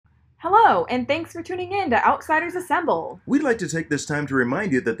Hello, and thanks for tuning in to Outsiders Assemble. We'd like to take this time to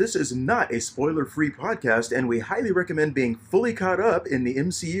remind you that this is not a spoiler-free podcast, and we highly recommend being fully caught up in the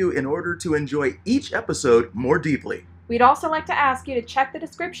MCU in order to enjoy each episode more deeply. We'd also like to ask you to check the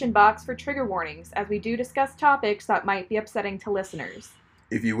description box for trigger warnings, as we do discuss topics that might be upsetting to listeners.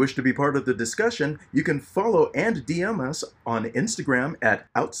 If you wish to be part of the discussion, you can follow and DM us on Instagram at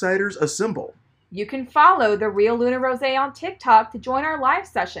Outsiders Assemble. You can follow The Real Luna Rose on TikTok to join our live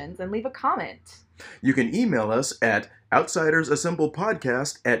sessions and leave a comment. You can email us at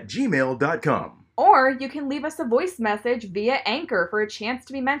outsidersassemblepodcast@gmail.com. Or you can leave us a voice message via Anchor for a chance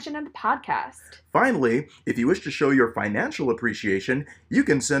to be mentioned in the podcast. Finally, if you wish to show your financial appreciation, you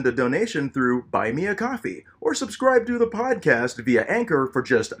can send a donation through Buy Me a Coffee or subscribe to the podcast via Anchor for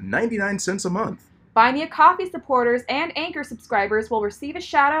just 99 cents a month. Buy Me a Coffee supporters and Anchor subscribers will receive a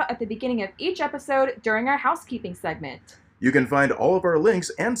shout out at the beginning of each episode during our housekeeping segment. You can find all of our links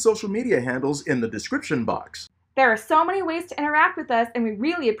and social media handles in the description box. There are so many ways to interact with us, and we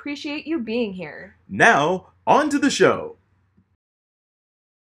really appreciate you being here. Now, on to the show.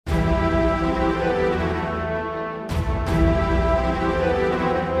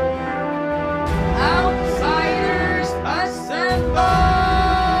 Outsiders Assemble!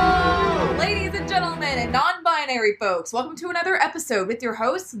 Ladies and gentlemen and non-binary folks, welcome to another episode with your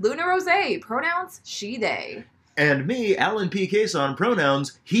host, Luna Rose, pronouns she, they. And me, Alan P. Cason,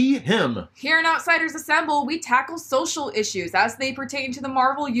 pronouns he, him. Here in Outsiders Assemble, we tackle social issues as they pertain to the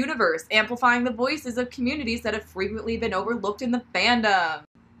Marvel Universe, amplifying the voices of communities that have frequently been overlooked in the fandom.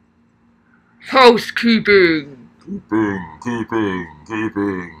 Housekeeping! Keeping.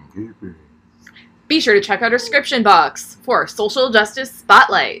 Be sure to check out our description box for our social justice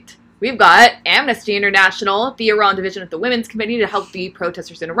spotlight. We've got Amnesty International, the Iran division of the Women's Committee to help the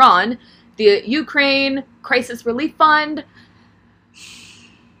protesters in Iran, the Ukraine Crisis Relief Fund,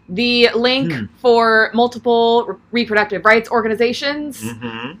 the link for multiple reproductive rights organizations,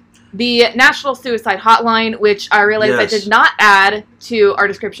 the National Suicide Hotline, which I realized I did not add to our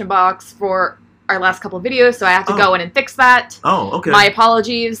description box for our last couple of videos, so I have to go in and fix that. Oh, okay. My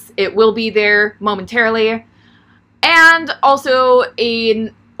apologies. It will be there momentarily. And also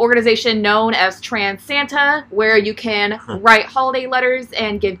an organization known as Trans Santa, where you can write holiday letters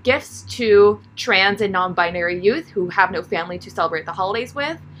and give gifts to trans and non-binary youth who have no family to celebrate the holidays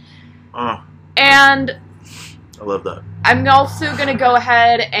with. And I love that. I'm also going to go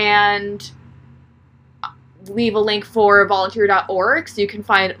ahead and leave a link for volunteer.org so you can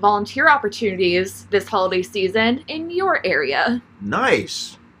find volunteer opportunities this holiday season in your area.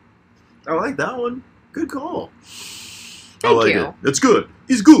 Nice. I like that one. Good call. Thank you. It's good.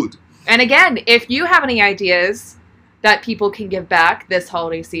 It's good. And again, if you have any ideas that people can give back this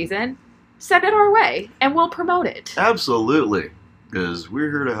holiday season, send it our way, and we'll promote it. Absolutely. Because we're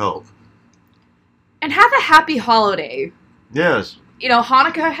here to help. And have a happy holiday. Yes. You know,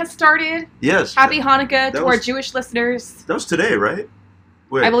 Hanukkah has started. Yes. Happy Hanukkah to our Jewish listeners. That was today, right?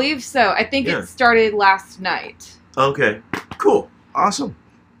 Wait. I believe so. I think it started last night. Okay. Cool. Awesome.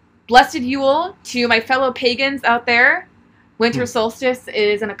 Blessed Yule to my fellow pagans out there. Winter solstice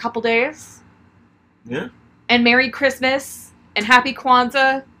is in a couple days. Yeah. And Merry Christmas and Happy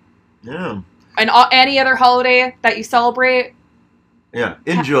Kwanzaa. Yeah. And any other holiday that you celebrate. Yeah.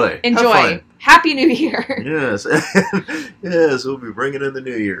 Enjoy. Enjoy. Have fun. Happy New Year. Yes. Yes, we'll be bringing in the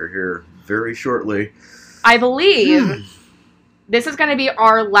new year here very shortly. I believe this is going to be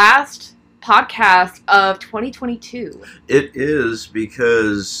our last podcast of 2022. It is,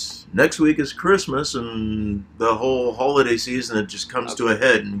 because next week is Christmas and the whole holiday season, it just comes to a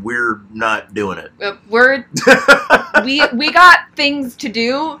head, and we're not doing it. We got things to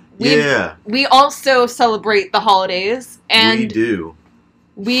do. We also celebrate the holidays, and we do.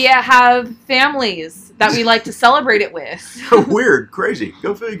 We have families that we like to celebrate it with. Weird, crazy,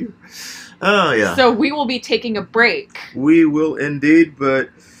 go figure. Oh yeah. So we will be taking a break. We will indeed, but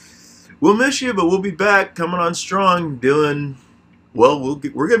we'll miss you, but we'll be back, coming on strong, doing. Well,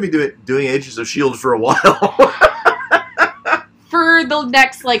 we're going to be doing Agents of S.H.I.E.L.D. for a while. For the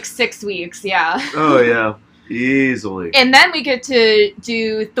next, 6 weeks, yeah. Oh, yeah. Easily. And then we get to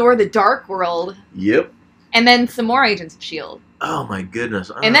do Thor the Dark World. Yep. And then some more Agents of S.H.I.E.L.D. Oh, my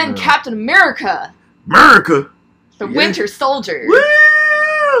goodness. And then Captain America. The Winter Soldier.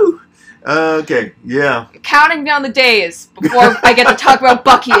 Woo! Okay, yeah. Counting down the days before I get to talk about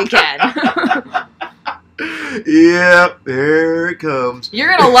Bucky again. Yep, here it comes.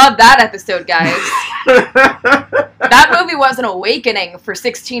 You're gonna love that episode, guys. That movie was an awakening for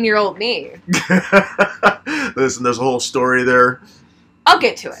 16-year-old me. Listen, there's a whole story there. I'll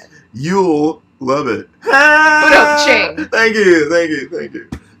get to it. You'll love it. Ching. Thank you.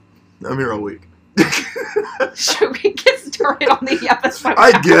 I'm here all week. Should we get started on the episode?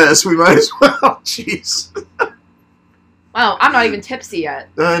 I guess we might as well. Jeez. Wow, I'm not even tipsy yet.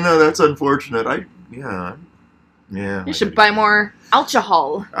 I know, that's unfortunate. Yeah. You should buy more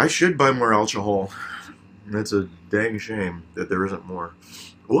alcohol. I should buy more alcohol. That's a dang shame that there isn't more.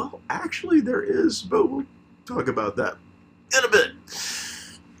 Well, actually there is, but we'll talk about that in a bit.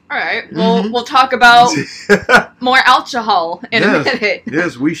 All right, we'll talk about more alcohol in a minute.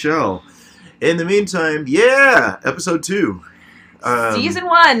 Yes, we shall. In the meantime, yeah, episode 2. Season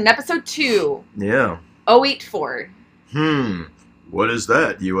 1, episode 2. Yeah. 084. What is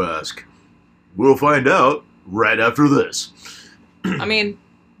that, you ask? We'll find out right after this. I mean,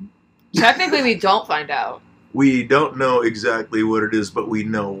 technically we don't find out. We don't know exactly what it is, but we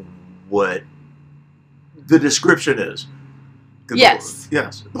know what the description is. Yes.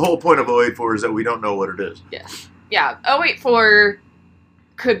 Yes. The whole point of 084 is that we don't know what it is. Yes. Yeah, 084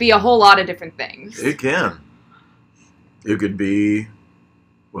 could be a whole lot of different things. It can. It could be,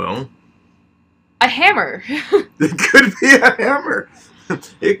 well... a hammer. It could be a hammer.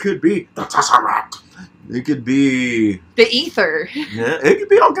 It could be the Tesseract. It could be... the ether. Yeah, it could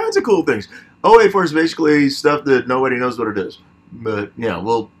be all kinds of cool things. 084 is basically stuff that nobody knows what it is. But, yeah,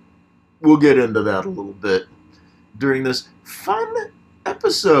 we'll get into that a little bit during this fun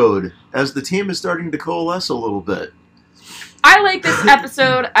episode as the team is starting to coalesce a little bit. I like this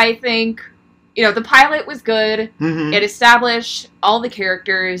episode. I think, the pilot was good. Mm-hmm. It established all the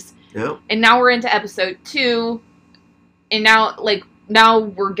characters. Yep. And now we're into episode 2. And now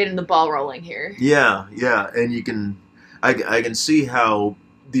we're getting the ball rolling here. Yeah. And I can see how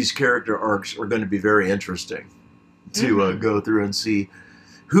these character arcs are going to be very interesting to go through and see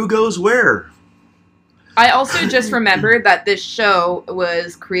who goes where. I also just remembered that this show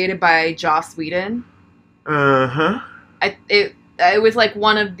was created by Joss Whedon. Uh-huh. It was like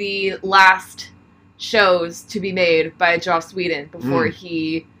one of the last shows to be made by Joss Whedon before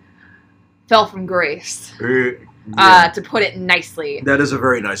he fell from grace. To put it nicely. That is a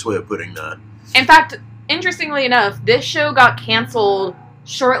very nice way of putting that. In fact, interestingly enough, this show got canceled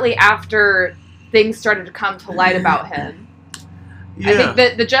shortly after things started to come to light about him. Yeah. I think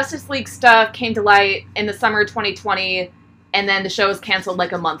that the Justice League stuff came to light in the summer of 2020, and then the show was canceled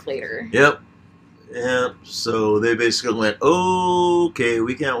like a month later. Yep. So they basically went, okay,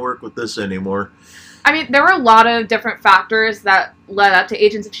 we can't work with this anymore. I mean, there were a lot of different factors that led up to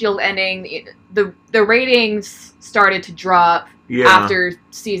Agents of S.H.I.E.L.D. ending. The ratings started to drop after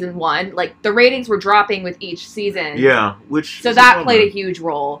season 1. Like, the ratings were dropping with each season. Yeah, so that played a huge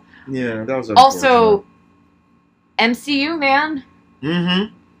role. Yeah, that was also MCU, man.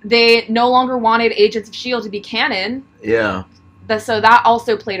 Mm-hmm. They no longer wanted Agents of S.H.I.E.L.D. to be canon. Yeah. So that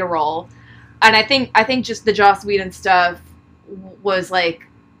also played a role. And I think just the Joss Whedon stuff was like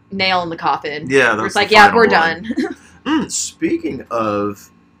nail in the coffin. Yeah, that's it's like, yeah, we're done. Speaking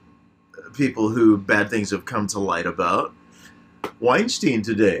of people who bad things have come to light about, Weinstein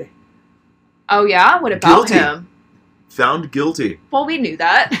today. Oh yeah? What about him? Found guilty. Well, we knew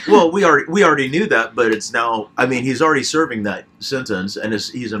that. Well, we already knew that, but it's now, I mean, he's already serving that sentence, and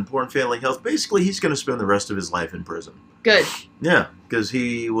he's in poor family health. Basically, he's going to spend the rest of his life in prison. Good. Yeah, because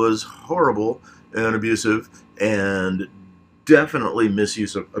he was horrible and abusive, and definitely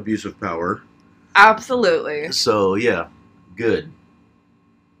misuse of abusive power. Absolutely. So, yeah, good.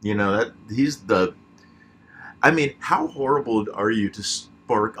 That he's the... I mean, how horrible are you to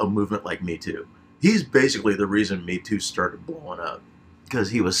spark a movement like Me Too? He's basically the reason Me Too started blowing up, because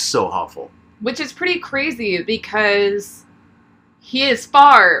he was so awful. Which is pretty crazy, because he is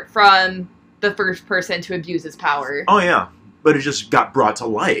far from the first person to abuse his power. Oh, yeah. But it just got brought to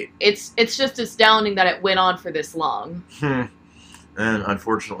light. It's just astounding that it went on for this long. And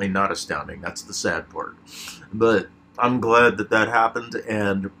unfortunately not astounding. That's the sad part. But I'm glad that happened,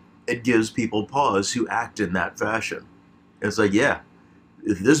 and it gives people pause who act in that fashion. It's like, yeah,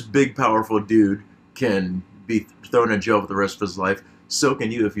 if this big, powerful dude can be thrown in jail for the rest of his life, so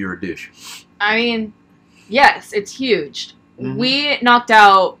can you if you're a douche. I mean, yes, it's huge. Mm-hmm. We knocked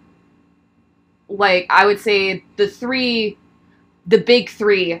out, I would say, the big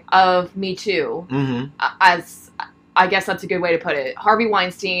three of Me Too. Mm-hmm. As I guess that's a good way to put it. Harvey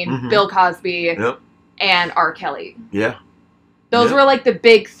Weinstein, Bill Cosby, and R. Kelly. Yeah. Those were the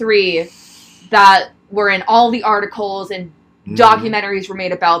big three that were in all the articles, and documentaries were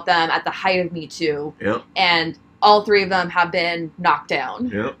made about them at the height of Me Too. Yep. And all three of them have been knocked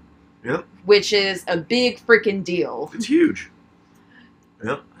down. Yep. Which is a big freaking deal. It's huge.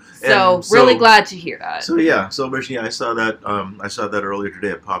 Yep. So really glad to hear that. So yeah, Celebration. Yeah, I saw that. I saw that earlier today.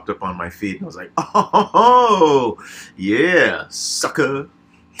 It popped up on my feed, and I was like, "Oh, yeah, sucker."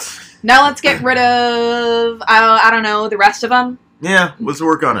 Now let's get rid of, I don't know, the rest of them. Yeah, let's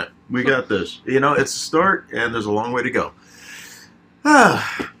work on it. We got this. You know, it's a start, and there's a long way to go.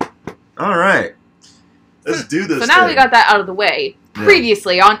 All right. Let's do this. So now thing. we got that out of the way. Yeah.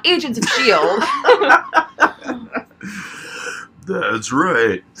 Previously on Agents of S.H.I.E.L.D., That's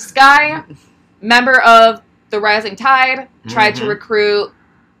right. Skye, member of the Rising Tide, tried to Mhm. recruit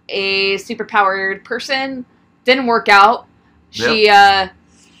a superpowered person. Didn't work out. Yep. She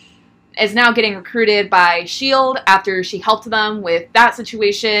is now getting recruited by S.H.I.E.L.D. after she helped them with that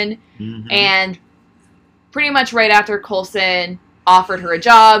situation. Mhm. And pretty much right after Coulson offered her a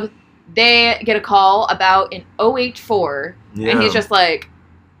job, they get a call about an OH4. Yeah. And he's just like,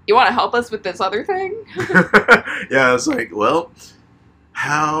 you want to help us with this other thing? Yeah, it's like, well,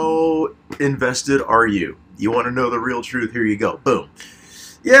 how invested are you? You want to know the real truth? Here you go. Boom.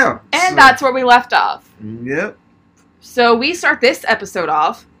 Yeah. And so- that's where we left off. Yep. So we start this episode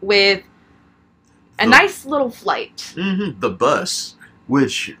off with a The- nice little flight. The bus,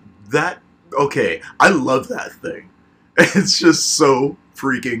 which okay, I love that thing. It's just so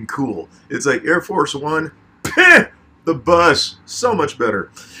freaking cool. It's like Air Force One, the bus, so much better.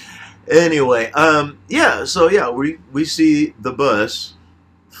 Anyway, we see the bus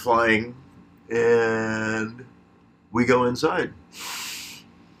flying, and we go inside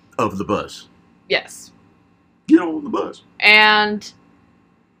of the bus. Yes. Get on the bus. And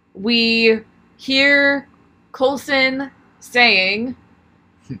we hear Coulson saying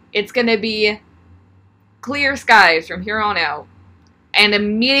it's going to be clear skies from here on out. And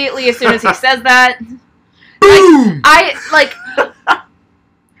immediately as soon as he says that, Boom! I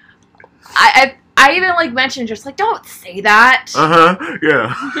even mentioned just don't say that.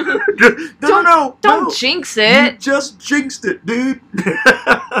 Yeah. No. Don't jinx You it. just jinxed it, dude.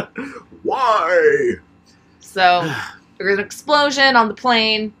 Why? So there's an explosion on the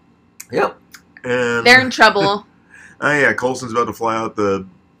plane. Yep. And They're in trouble. oh yeah, Coulson's about to fly out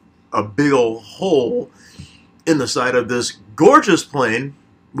a big old hole in the side of this gorgeous plane,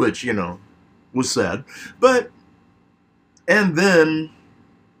 which was sad. And then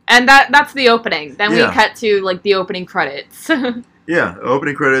And that's the opening. Then Yeah. we cut to the opening credits. yeah,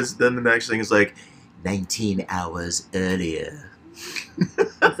 opening credits. Then the next thing is 19 hours earlier.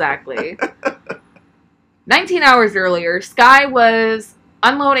 Exactly. 19 hours earlier, Skye was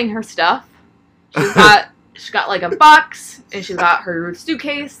unloading her stuff. She got a box, and she's got her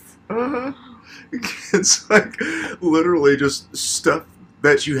suitcase. It's literally just stuff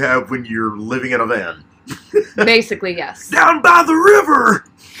that you have when you're living in a van. Basically, yes. Down by the river!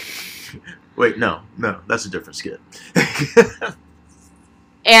 Wait, no, that's a different skit.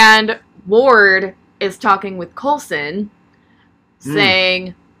 And Ward is talking with Coulson,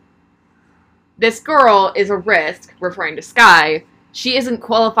 saying, this girl is a risk, referring to Skye. She isn't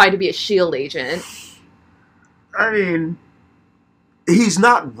qualified to be a S.H.I.E.L.D. agent. I mean, he's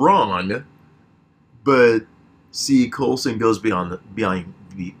not wrong, but see, Coulson goes beyond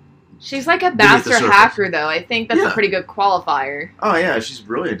the. She's like a the master surface. hacker, though. I think that's a Yeah. pretty good qualifier. Oh yeah, she's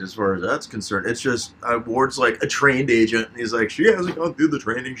brilliant as far as that's concerned. It's just Ward's a trained agent, and he's like, she hasn't gone through the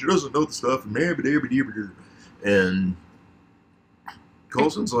training, she doesn't know the stuff, and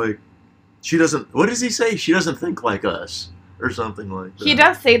Coulson's like, she doesn't. What does he say? She doesn't think like us, or something like that. He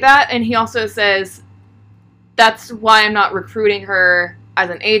does say that, and he also says, that's why I'm not recruiting her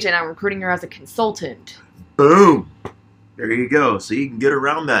as an agent, I'm recruiting her as a consultant. Boom. There you go. So you can get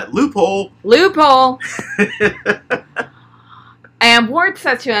around that loophole. Loophole! And Ward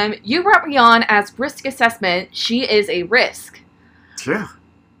says to him, you brought me on as risk assessment, she is a risk. Yeah.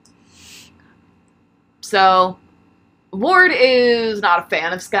 So, Ward is not a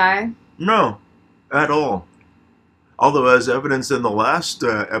fan of Skye. No, at all. Although, as evidenced in the last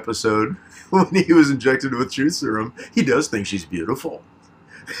episode, when he was injected with truth serum, he does think she's beautiful.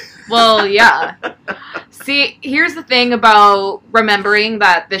 Well, yeah. See, here's the thing about remembering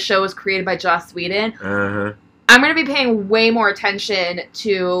that this show was created by Joss Whedon. Uh-huh. I'm going to be paying way more attention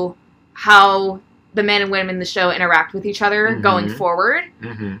to how the men and women in the show interact with each other going forward.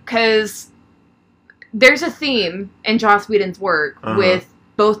 Because there's a theme in Joss Whedon's work with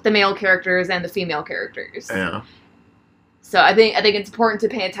both the male characters and the female characters. Yeah. So I think it's important to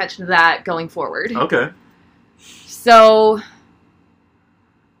pay attention to that going forward. Okay. So,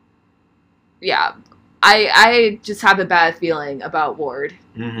 yeah, I just have a bad feeling about Ward.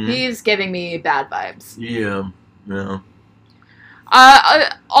 He's giving me bad vibes. Yeah. Yeah.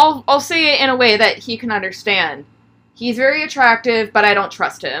 I'll say it in a way that he can understand. He's very attractive, but I don't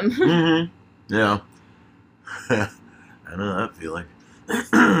trust him. Yeah. I know that feeling.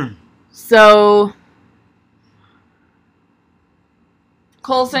 So,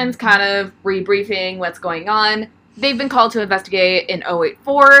 Coulson's kind of rebriefing what's going on. They've been called to investigate in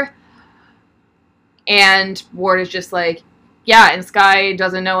 084. And Ward is just like, yeah, and Skye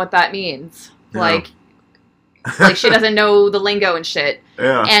doesn't know what that means. Yeah. Like she doesn't know the lingo and shit.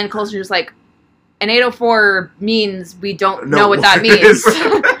 Yeah. And Coulson's just like, an 804 means we don't know what that means.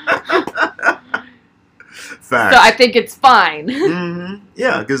 Fact. So I think it's fine. Mm-hmm.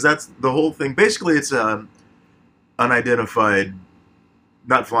 Yeah, because that's the whole thing. Basically, it's unidentified,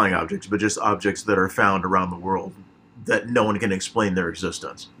 not flying objects, but just objects that are found around the world that no one can explain their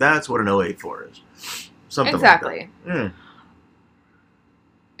existence. That's what an 084 is. Something exactly. Like that.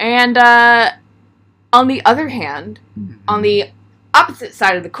 And on the other hand, on the opposite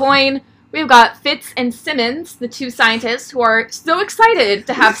side of the coin, we've got Fitz and Simmons, the two scientists who are so excited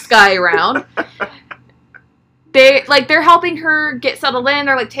to have Skye around. They're helping her get settled in.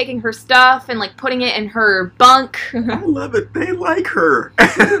 They're like taking her stuff and like putting it in her bunk. I love it. They like her.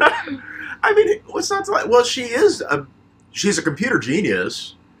 I mean, what's not to like? Well, she's a computer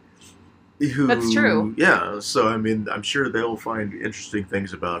genius. That's true. Yeah. So I mean, I'm sure they'll find interesting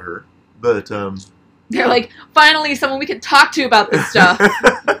things about her. But they're like, finally, someone we can talk to about this stuff.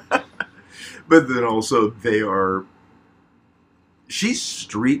 But then also she's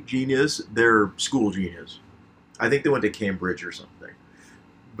street genius. They're school genius. I think they went to Cambridge or something.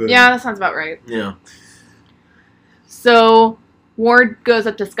 But, yeah, that sounds about right. Yeah. So Ward goes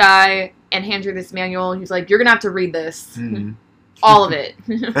up to Skye and hands her this manual. He's like, you're going to have to read this. Mm-hmm. All of it.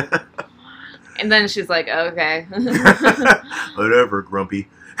 And then she's like, okay. Whatever, grumpy.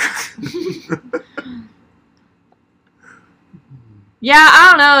 Yeah, I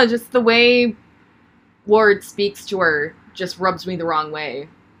don't know. Just the way Ward speaks to her just rubs me the wrong way.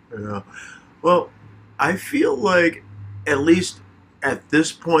 Yeah. Well, I feel like, at least at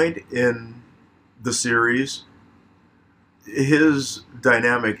this point in the series, his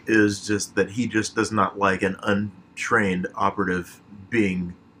dynamic is just that he just does not like an untrained operative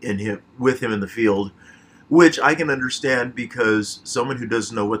being with him in the field, which I can understand because someone who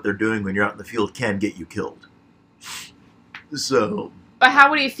doesn't know what they're doing when you're out in the field can get you killed. So. But how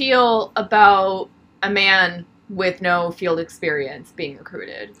would he feel about a man with no field experience being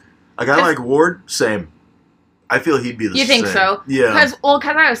recruited? A guy like Ward, same. I feel he'd be the same. You think so? Yeah. Because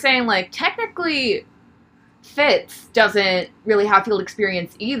I was saying, like, technically, Fitz doesn't really have field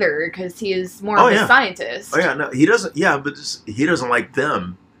experience either, because he is more of a scientist. Oh, yeah, no, he doesn't, but he doesn't like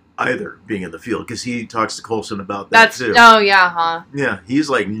them either being in the field, because he talks to Coulson about that, too. Oh, yeah, huh? Yeah, he's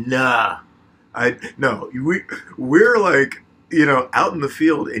like, nah. We're like, out in the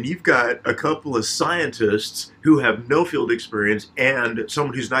field, and you've got a couple of scientists who have no field experience and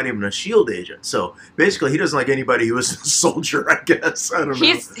someone who's not even a SHIELD agent. So basically, he doesn't like anybody who is a soldier, I guess. I don't know.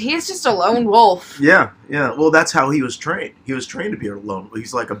 He's just a lone wolf. Yeah. Well, that's how he was trained. He was trained to be a lone wolf.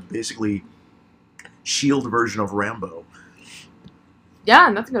 He's like a basically SHIELD version of Rambo.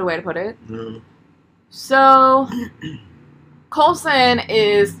 Yeah, that's a good way to put it. Mm. So, Coulson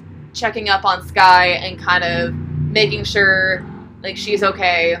is checking up on Skye and kind of making sure, like, she's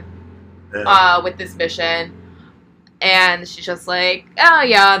okay with this mission. And she's just like, oh,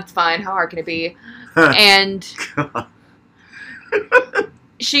 yeah, it's fine. How hard can it be? And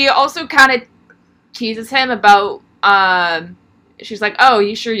she also kind of teases him about, she's like, oh,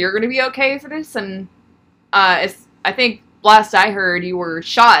 you sure you're going to be okay for this? And I think last I heard, you were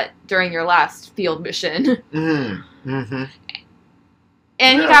shot during your last field mission. Mm-hmm. Mm-hmm.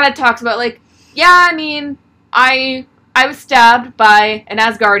 And he kind of talks about, like, yeah, I mean, I was stabbed by an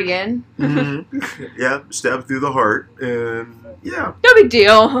Asgardian. Mm-hmm. Yeah, stabbed through the heart, and yeah. No big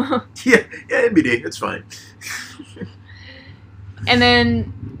deal. Yeah, NBD, it's fine. And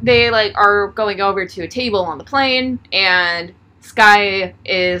then they, like, are going over to a table on the plane, and Skye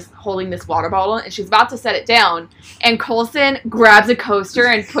is holding this water bottle, and she's about to set it down, and Coulson grabs a coaster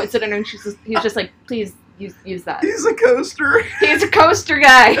and puts it in her, and he's just like, please, use that. He's a coaster. He's a coaster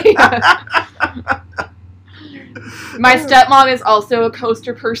guy. My stepmom is also a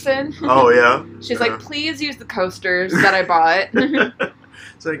coaster person. Oh, yeah? She's like, please use the coasters that I bought.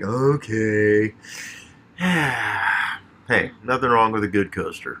 It's like, okay. Hey, nothing wrong with a good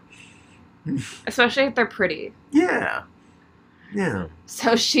coaster. Especially if they're pretty. Yeah. Yeah.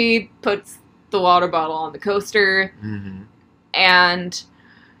 So she puts the water bottle on the coaster, Mm-hmm. and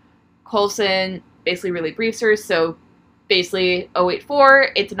Coulson basically really briefs her. So basically, 084,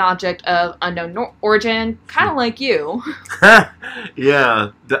 it's an object of unknown origin, kind of like you.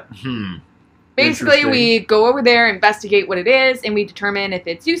 Yeah. Basically, we go over there, investigate what it is, and we determine if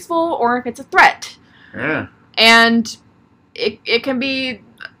it's useful or if it's a threat. Yeah. And it can be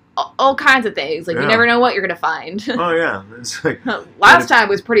all kinds of things. Like, you Yeah. never know what you're going to find. Oh yeah, it's like Last time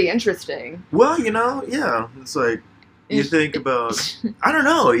was pretty interesting. well, yeah, it's like you think about I don't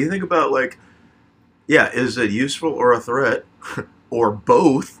know, you think about like yeah, is it useful or a threat or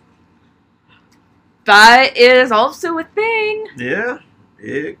both? That is also a thing. Yeah,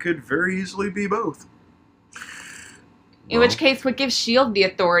 it could very easily be both. In which case, what gives S.H.I.E.L.D. the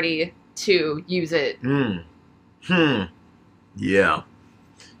authority to use it? Yeah.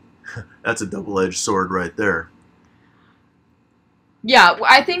 That's a double-edged sword right there. Yeah,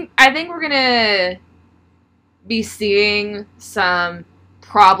 I think we're gonna be seeing some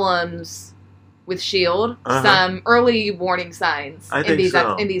problems with S.H.I.E.L.D. Some early warning signs I in think these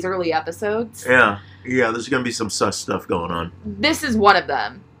so. in these early episodes. Yeah, there's gonna be some sus stuff going on. This is one of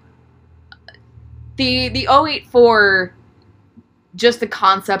them. The 084, just the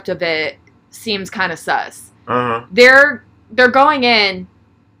concept of it seems kind of sus. They're going in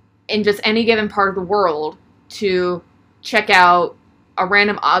just any given part of the world to check out a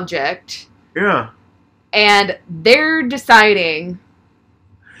random object. Yeah. And they're deciding.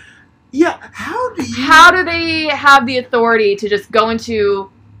 Yeah, how do they have the authority to just go into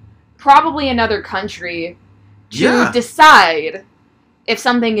probably another country to decide if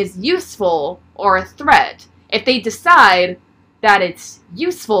something is useful or a threat? If they decide that it's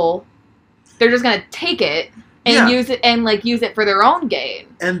useful, they're just gonna take it and use it for their own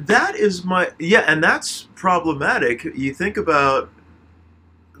gain. And that is and that's problematic. You think about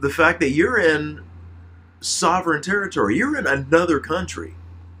the fact that you're in sovereign territory. You're in another country.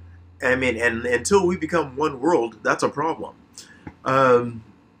 I mean, and until we become one world, that's a problem.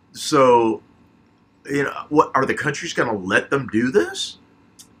 So, what are the countries going to let them do this?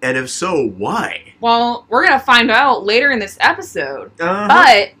 And if so, why? Well, we're going to find out later in this episode.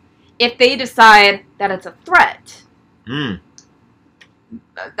 But if they decide that it's a threat,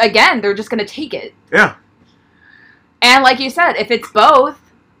 again, they're just going to take it. Yeah. And like you said, if it's both.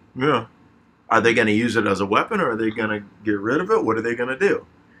 Yeah. Are they going to use it as a weapon, or are they going to get rid of it? What are they going to do?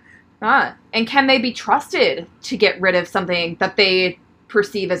 And can they be trusted to get rid of something that they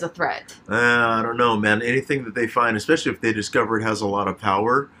perceive as a threat? I don't know, man. Anything that they find, especially if they discover it has a lot of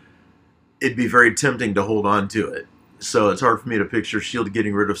power, it'd be very tempting to hold on to it. So it's hard for me to picture S.H.I.E.L.D.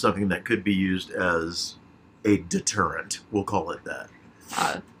 getting rid of something that could be used as a deterrent. We'll call it that.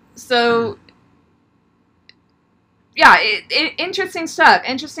 Yeah, interesting stuff.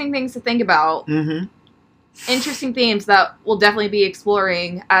 Interesting things to think about. Interesting themes that we'll definitely be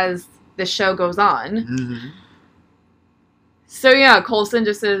exploring as the show goes on. So yeah, Coulson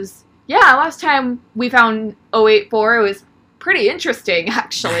just says, yeah, last time we found 084, it was pretty interesting,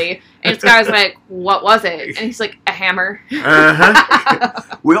 actually. And this guy's like, what was it? And he's like, a hammer.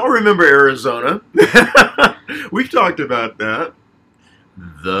 We all remember Arizona. We've talked about that.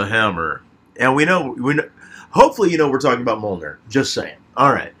 The hammer. And we know, hopefully we're talking about Mjolnir. Just saying.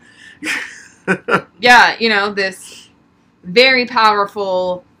 All right. Yeah, this very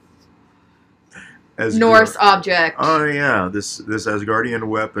powerful Norse object. Oh yeah, this Asgardian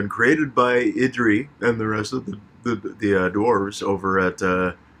weapon created by Idri and the rest of the dwarves over at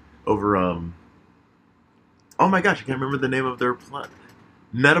oh my gosh, I can't remember the name of their planet.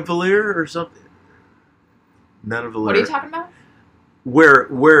 Nidavellir or something. Nidavellir. What are you talking about? Where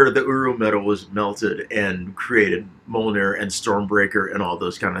the Uru metal was melted and created Mjolnir and Stormbreaker and all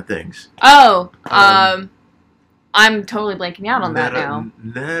those kind of things. Oh, I'm totally blanking out on that now.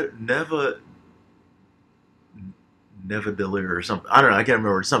 Nidavellir or something. I don't know. I can't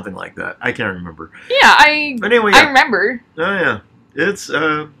remember. Something like that. I can't remember. Yeah, I remember. Oh yeah, it's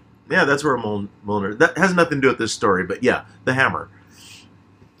that's where Mjolnir. That has nothing to do with this story, but yeah, the hammer.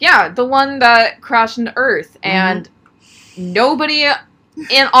 Yeah, the one that crashed into Earth and. Nobody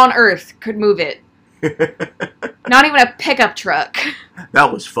on Earth could move it. Not even a pickup truck.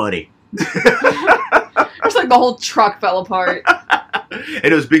 That was funny. It's like the whole truck fell apart. And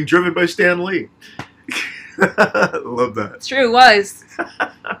it was being driven by Stan Lee. Love that. It's true, it was.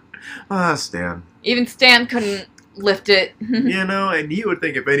 Stan. Even Stan couldn't lift it. And you would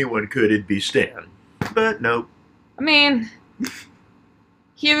think if anyone could, it'd be Stan. But nope. I mean,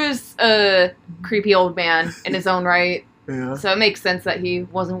 he was a creepy old man in his own right. Yeah. So it makes sense that he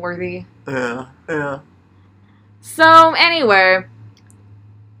wasn't worthy. Yeah. So, anyway,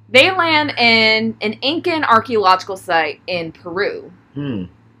 they land in an Incan archaeological site in Peru.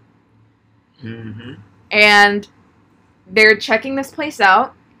 And they're checking this place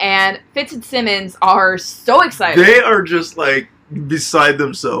out, and Fitz and Simmons are so excited. They are just, like, beside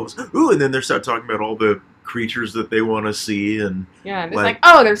themselves. Ooh, and then they start talking about all the creatures that they want to see. And yeah, and it's like,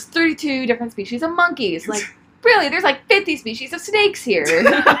 oh, there's 32 different species of monkeys. Like, really, there's like 50 species of snakes here.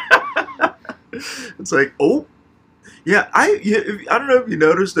 It's like, oh, yeah, I don't know if you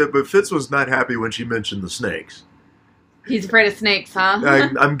noticed it, but Fitz was not happy when she mentioned the snakes. He's afraid of snakes, huh?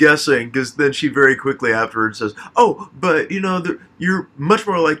 I'm guessing, because then she very quickly afterwards says, oh, but, you're much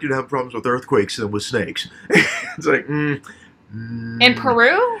more likely to have problems with earthquakes than with snakes. It's like, In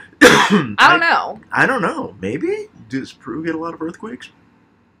Peru? I don't know. I don't know. Maybe? Does Peru get a lot of earthquakes?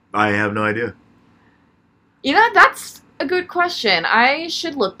 I have no idea. That's a good question. I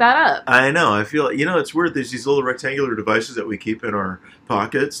should look that up. I know. I feel, it's weird. There's these little rectangular devices that we keep in our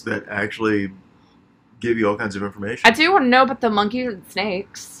pockets that actually give you all kinds of information. I do want to know about the monkeys and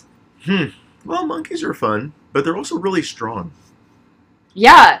snakes. Well, monkeys are fun, but they're also really strong.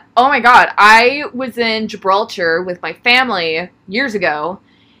 Yeah. Oh my god. I was in Gibraltar with my family years ago,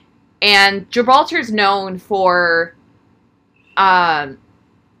 and Gibraltar's known for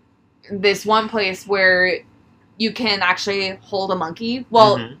this one place where you can actually hold a monkey.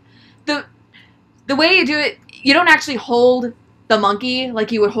 Well, the way you do it, you don't actually hold the monkey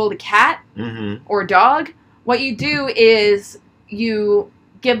like you would hold a cat or a dog. What you do is you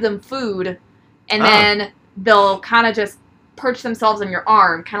give them food, and then they'll kind of just perch themselves on your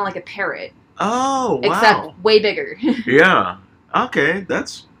arm, kind of like a parrot. Oh, wow. Except way bigger. Yeah. Okay,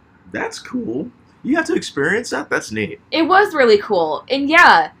 that's cool. You have to experience that? That's neat. It was really cool. And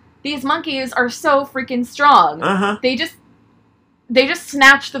yeah, these monkeys are so freaking strong. They just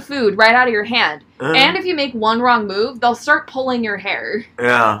snatch the food right out of your hand. And if you make one wrong move, they'll start pulling your hair.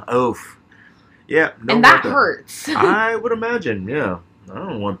 Yeah, oof. Yeah, and that hurts. I would imagine, yeah. I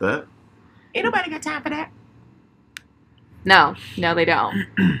don't want that. Ain't nobody got time for that. No, they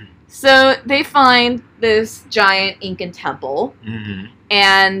don't. So they find this giant Incan temple,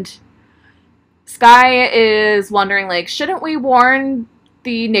 and Sky is wondering, like, shouldn't we warn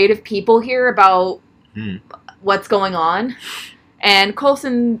the native people here about what's going on? And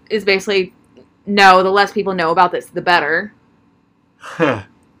Coulson is basically, no, the less people know about this, the better.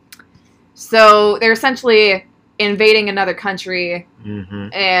 So they're essentially invading another country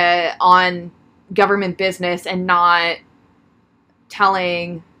on government business and not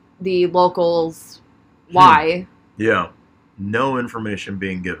telling the locals why. Yeah. No information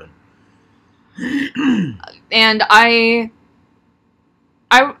being given. And I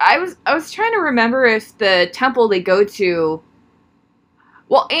was trying to remember if the temple they go to,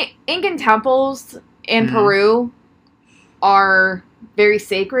 well, Incan temples in Peru are very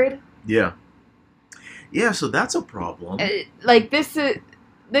sacred. Yeah. Yeah, so that's a problem. This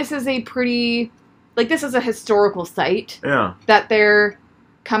is a pretty, this is a historical site. Yeah. That they're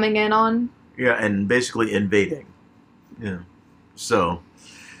coming in on. Yeah, and basically invading. Yeah. So.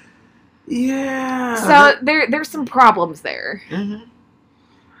 Yeah. So there's some problems there.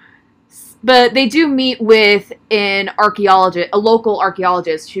 But they do meet with a local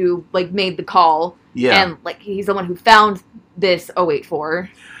archaeologist who made the call. Yeah. And he's the one who found this 084.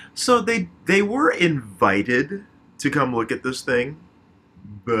 So they were invited to come look at this thing,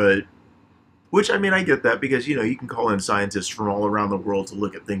 but which I mean I get that because you can call in scientists from all around the world to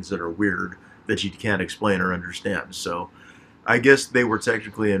look at things that are weird that you can't explain or understand. So I guess they were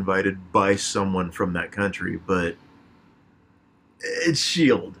technically invited by someone from that country, but it's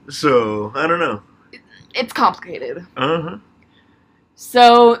S.H.I.E.L.D., so I don't know. It's complicated.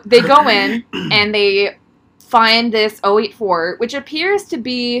 So they go in and they find this 084, which appears to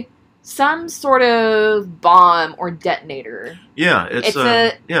be some sort of bomb or detonator. Yeah, it's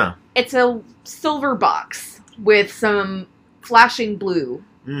a silver box with some flashing blue.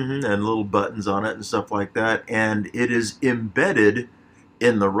 And little buttons on it and stuff like that, and it is embedded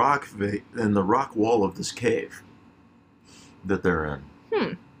in the rock wall of this cave that they're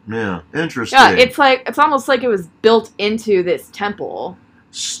in. Yeah, interesting. Yeah, it's almost like it was built into this temple.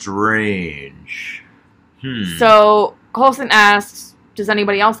 Strange. So Coulson asks, does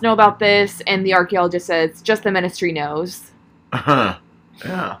anybody else know about this? And the archaeologist says, just the ministry knows.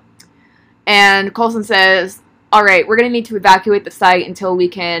 Yeah. And Coulson says, all right, we're going to need to evacuate the site until we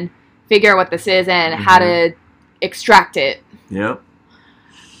can figure out what this is and how to extract it. Yep.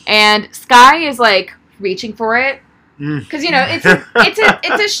 And Sky is reaching for it. Because,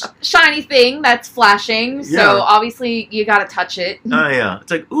 it's a shiny thing that's flashing, so obviously you gotta touch it. Oh, yeah.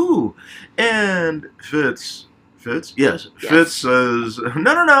 It's like, ooh. And Fitz? Yes. Fitz says,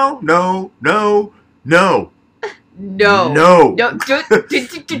 no. No.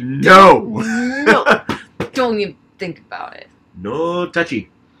 Don't even think about it. No touchy.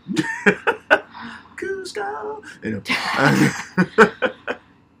 Cusco.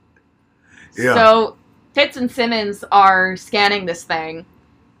 Yeah. So Fitz and Simmons are scanning this thing,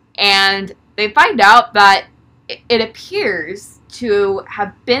 and they find out that it appears to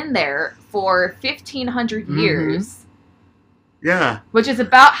have been there for 1,500 years. Yeah. Which is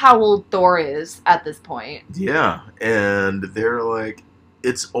about how old Thor is at this point. Yeah, and they're like,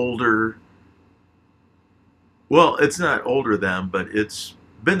 it's older. Well, it's not older than, but it's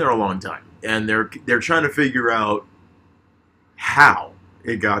been there a long time, and they're trying to figure out how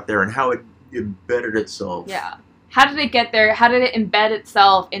it got there and how it embedded itself. Yeah. How did it get there? How did it embed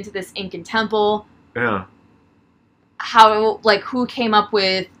itself into this Incan temple? Yeah. How, like, who came up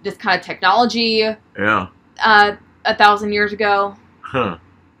with this kind of technology? Yeah. 1,000 years ago. Huh.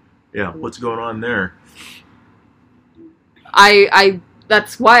 Yeah. What's going on there?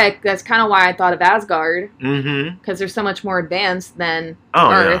 That's kind of why I thought of Asgard. Mm-hmm. Because they're so much more advanced than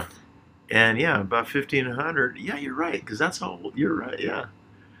Oh, Earth. yeah. And yeah, about 1,500. Yeah, you're right. Because that's how old. You're right. Yeah.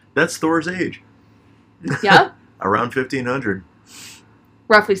 That's Thor's age. Yeah. Around 1,500.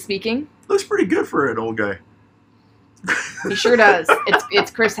 Roughly speaking. Looks pretty good for an old guy. He sure does.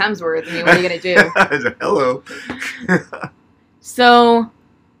 It's Chris Hemsworth. I mean, what are you going to do? Hello. So,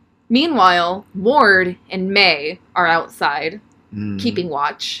 meanwhile, Ward and May are outside, keeping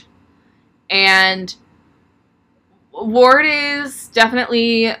watch. And Ward is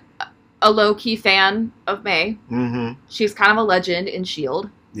definitely a low-key fan of May. Mm-hmm. She's kind of a legend in S.H.I.E.L.D.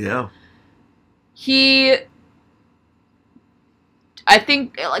 Yeah. He, I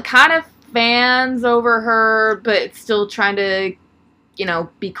think, like, kind of fans over her, but still trying to,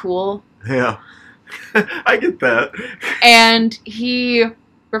 be cool. Yeah. I get that. And he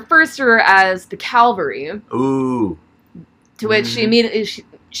refers to her as the Calvary. Ooh. To which she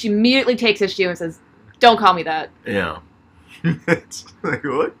immediately takes issue and says, "Don't call me that." Yeah. It's like,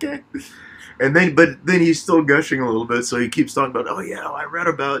 okay. And then he's still gushing a little bit, so he keeps talking about, oh yeah, I read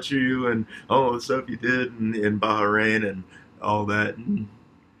about you and all the stuff you did in Bahrain and all that. And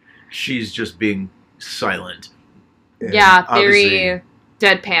she's just being silent. And yeah, very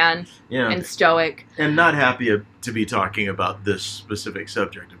deadpan and stoic. And not happy to be talking about this specific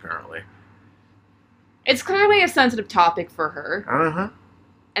subject, apparently. It's clearly a sensitive topic for her. Uh-huh.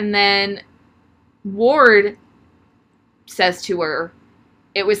 And then Ward says to her,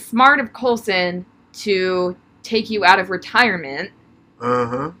 "It was smart of Coulson to take you out of retirement."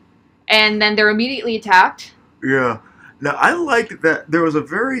 Uh-huh. And then they're immediately attacked. Yeah. Now, I liked that there was a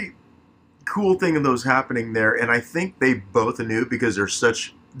very cool thing in those happening there, and I think they both knew because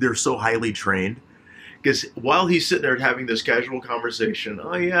they're so highly trained. Because while he's sitting there having this casual conversation,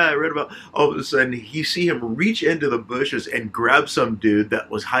 oh yeah, I read about, all of a sudden you see him reach into the bushes and grab some dude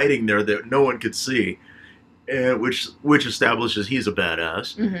that was hiding there that no one could see, and which establishes he's a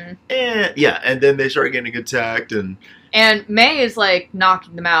badass. Mm-hmm. And then they start getting attacked, and May is like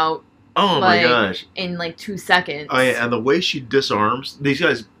knocking them out. Oh my gosh! In like 2 seconds. Oh yeah, and the way she disarms these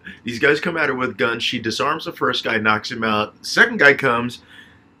guys come at her with guns. She disarms the first guy, knocks him out. The second guy comes,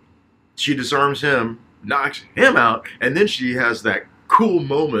 she disarms him, knocks him out, and then she has that cool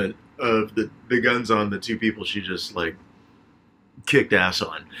moment of the guns on the two people she just like kicked ass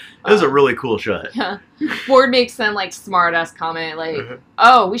on. It was a really cool shot. Yeah. Ward makes some like smart ass comment like,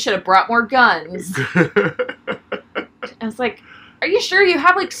 "Oh, we should have brought more guns." And it's like, are you sure you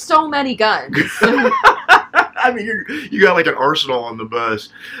have like so many guns? I mean, you got like an arsenal on the bus,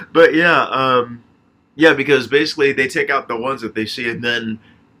 but yeah, because basically they take out the ones that they see, and then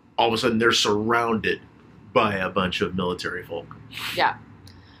all of a sudden they're surrounded by a bunch of military folk. Yeah.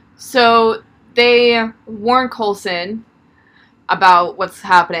 So they warn Coulson about what's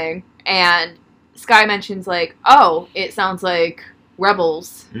happening, and Skye mentions like, "Oh, it sounds like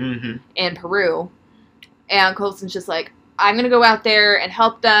rebels in Peru," and Coulson's just like, "I'm gonna go out there and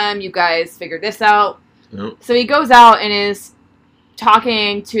help them. You guys figure this out." Yep. So he goes out and is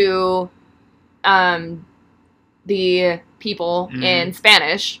talking to the people in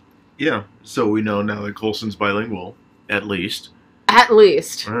Spanish. Yeah, so we know now that Coulson's bilingual, at least. At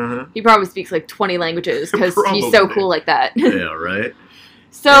least. Uh-huh. He probably speaks like 20 languages because he's so cool like that. Yeah, right?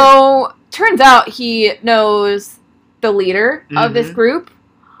 So, turns out he knows the leader of this group.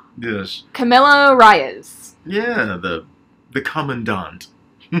 Yes. Camilo Reyes. Yeah, the commandant.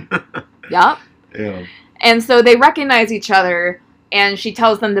 Yup. Yeah. And so they recognize each other, and she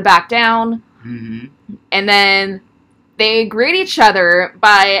tells them to back down. And then they greet each other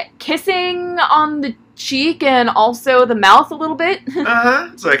by kissing on the cheek and also the mouth a little bit.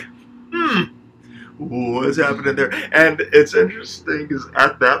 It's like, what's happening there? And it's interesting because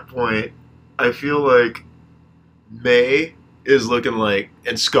at that point, I feel like May is looking like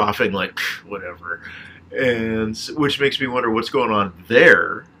and scoffing like whatever, and which makes me wonder what's going on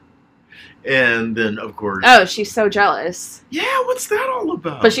there. And then of course, oh, she's so jealous. Yeah, what's that all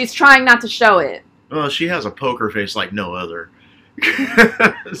about? But she's trying not to show it. Well, she has a poker face like no other.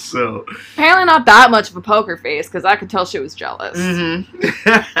 So. Apparently not that much of a poker face, because I could tell she was jealous. Mm-hmm.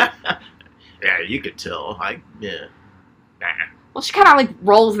 Yeah, you could tell. Yeah. Nah. Well, she kind of like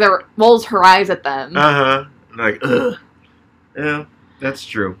rolls her eyes at them. Uh-huh. Like, ugh. Yeah, that's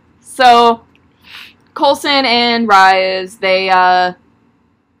true. So, Coulson and Rise, they're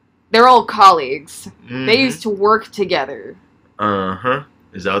old colleagues. Mm-hmm. They used to work together. Uh-huh.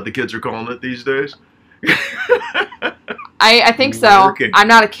 Is that what the kids are calling it these days? I think so. Working. I'm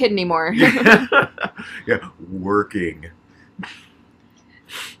not a kid anymore. Yeah, working.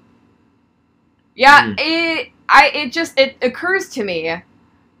 Yeah, it occurs to me,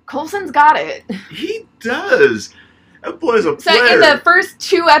 Coulson's got it. He does. That boy's a player. So in the first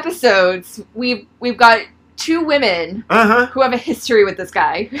 2 episodes, we've got 2 women Uh-huh. who have a history with this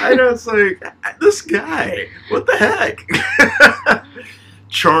guy. I know, it's like, this guy, what the heck?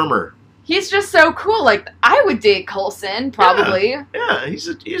 Charmer. He's just so cool. Like, I would date Coulson, probably. Yeah,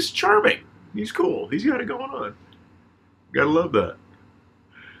 he's charming. He's cool. He's got it going on. Gotta love that.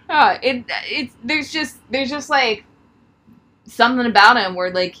 There's just like something about him where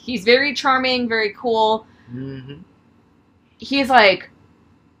like he's very charming, very cool. Mm-hmm. He's like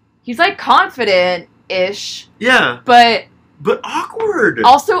confident-ish. Yeah, But awkward.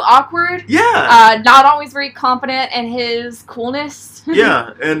 also awkward. Yeah. Not always very confident in his coolness.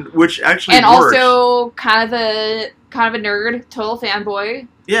 Yeah, and which actually and works. also kind of a nerd, total fanboy.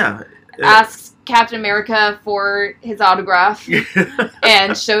 Yeah. Asks Captain America for his autograph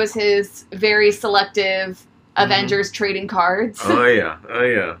and shows his very selective Avengers trading cards. Oh yeah.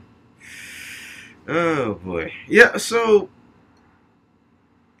 Oh boy. Yeah, so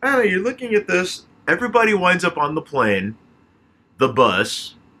I don't know, you're looking at this, everybody winds up on the plane, the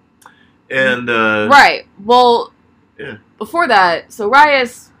bus, and Right. Well, yeah. Before that, so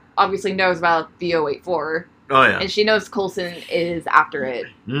Reyes obviously knows about the 084, Oh yeah. and she knows Coulson is after it.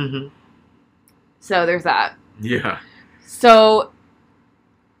 Mm-hmm. So there's that. Yeah. So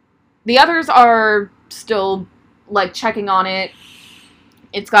the others are still like checking on it.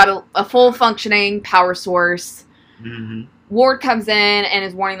 It's got a full functioning power source. Mm-hmm. Ward comes in and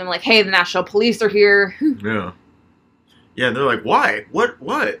is warning them like, "Hey, the National Police are here." Yeah. Yeah, and they're like, "Why? What?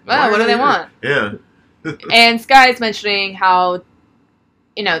 Well, Why what do are they here?" want? Yeah. And Sky's mentioning how,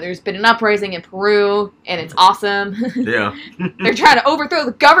 there's been an uprising in Peru, and it's awesome. Yeah. They're trying to overthrow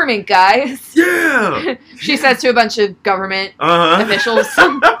the government, guys. Yeah. She says to a bunch of government Uh-huh. officials.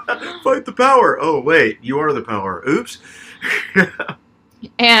 Fight the power. Oh wait, you are the power. Oops.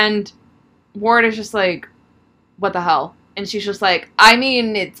 And Ward is just like, what the hell? And she's just like, I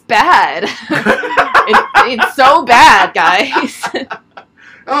mean, it's bad. It's so bad, guys.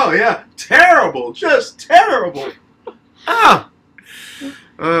 Oh yeah, terrible, just terrible. Ah.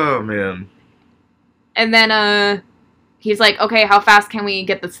 Oh man. And then he's like, okay, how fast can we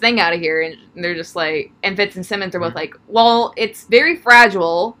get this thing out of here? And they're just like, and Fitz and Simmons are both like, well, it's very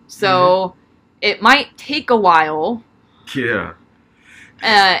fragile, so it might take a while. Yeah.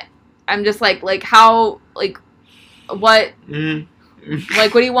 I'm just like how, like, what,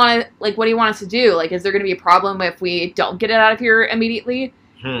 like, what do you want us to do? Like, is there going to be a problem if we don't get it out of here immediately?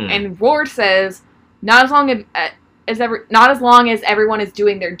 And Ward says, not as long as everyone is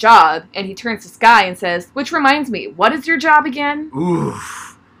doing their job. And he turns to Sky and says, which reminds me, what is your job again?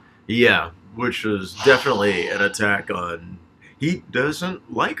 Oof. Yeah, which was definitely an attack on. He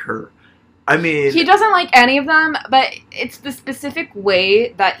doesn't like her. I mean, He doesn't like any of them, but it's the specific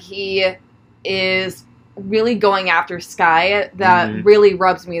way that he is really going after Sky that really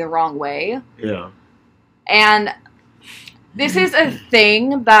rubs me the wrong way. Yeah. And this is a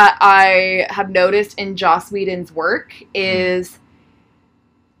thing that I have noticed in Joss Whedon's work is,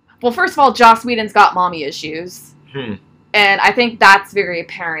 well, first of all, Joss Whedon's got mommy issues. And I think that's very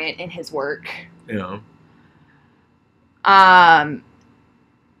apparent in his work. Yeah. And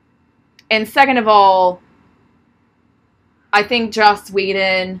second of all, I think Joss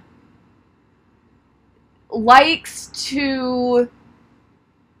Whedon likes to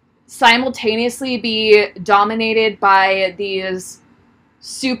simultaneously be dominated by these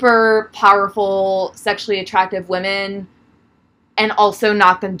super powerful, sexually attractive women and also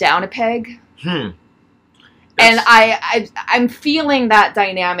knock them down a peg. And I'm feeling that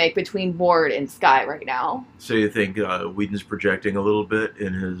dynamic between Ward and Sky right now. So you think Whedon's projecting a little bit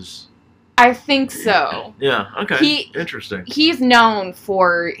in his... I think so. Yeah, okay. Interesting. He's known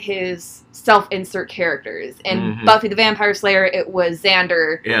for his self-insert characters. In Buffy the Vampire Slayer, it was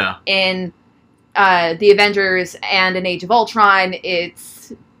Xander. Yeah. In The Avengers and in Age of Ultron,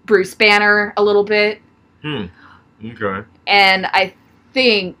 it's Bruce Banner a little bit. Okay. And I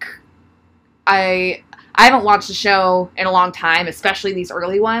think I haven't watched the show in a long time, especially these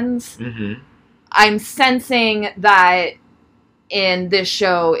early ones. Mm-hmm. I'm sensing that in this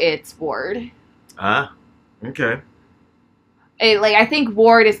show, it's Ward. Ah, okay. I think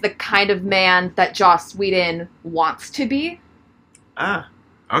Ward is the kind of man that Joss Whedon wants to be. Ah,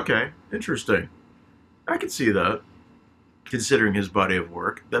 okay. Interesting. I can see that. Considering his body of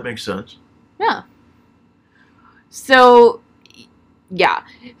work. That makes sense. Yeah. So, yeah.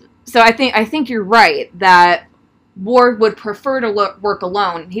 So I think you're right that Ward would prefer to work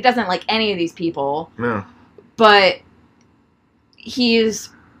alone. He doesn't like any of these people. Yeah. But he's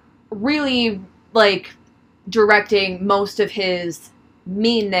really, like, directing most of his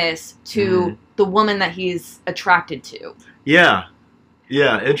meanness to the woman that he's attracted to. Yeah.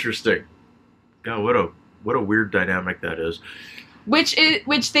 Yeah, interesting. God, what a weird dynamic that is. Which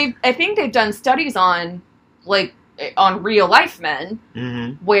I think they've done studies on, like, on real life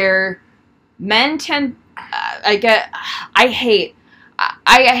men, where men tend, I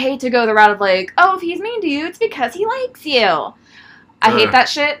hate to go the route of like, oh, if he's mean to you, it's because he likes you. I hate that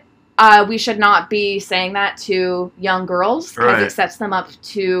shit. We should not be saying that to young girls because it sets them up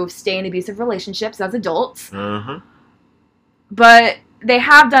to stay in abusive relationships as adults. But they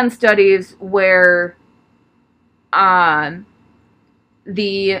have done studies where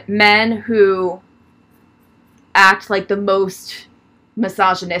the men who act like the most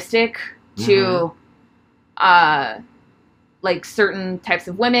misogynistic to like certain types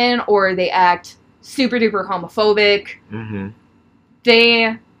of women, or they act super duper homophobic.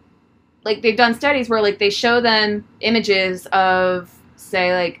 They've done studies where like they show them images of,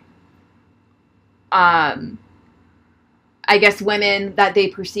 say, like I guess women that they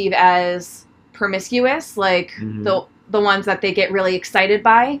perceive as promiscuous, like the ones that they get really excited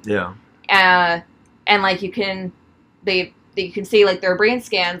by. Yeah. And like you can see like their brain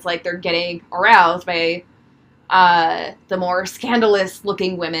scans, like they're getting aroused by the more scandalous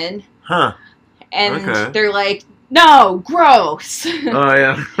looking women. Huh. And they're like, no, gross. Oh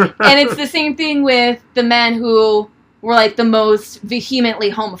yeah. And it's the same thing with the men who were like the most vehemently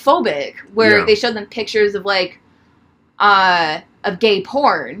homophobic, where they showed them pictures of like of gay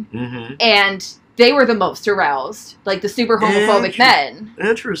porn, and they were the most aroused, like the super homophobic men.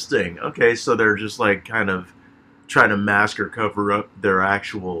 Interesting. Okay, so they're just like kind of trying to mask or cover up their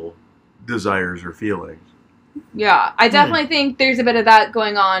actual desires or feelings. Yeah, I definitely think there's a bit of that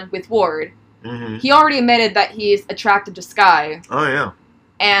going on with Ward. He already admitted that he's attracted to Skye. Oh, yeah.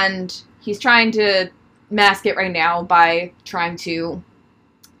 And he's trying to mask it right now by trying to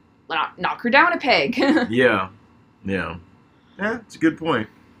knock her down a peg. Yeah. Yeah. Yeah, it's a good point.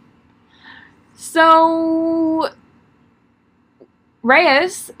 So,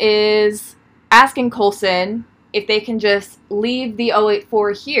 Reyes is asking Coulson if they can just leave the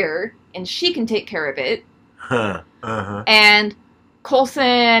 084 here and she can take care of it. And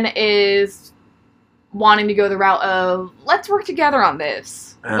Coulson is wanting to go the route of, let's work together on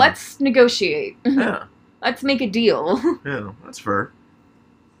this. Let's negotiate. Yeah. Let's make a deal. Yeah, that's fair.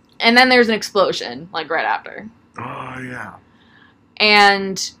 And then there's an explosion, like, right after. Oh, yeah.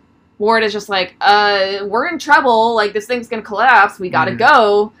 And Ward is just like, we're in trouble. Like, this thing's gonna collapse. We gotta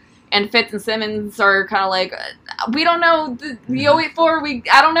go. And Fitz and Simmons are kind of like, we don't know. The 084,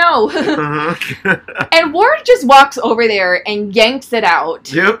 I don't know. And Ward just walks over there and yanks it out.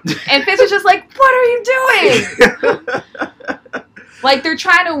 Yep. And Fitz is just like, what are you doing? Like, they're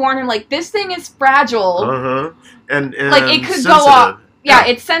trying to warn him, like, this thing is fragile. And like, it could go off. Yeah,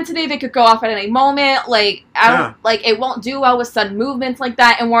 it's sensitive. It could go off at any moment. Like, like, it won't do well with sudden movements like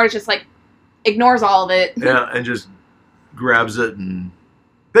that. And Ward just, like, ignores all of it. Yeah, and just grabs it and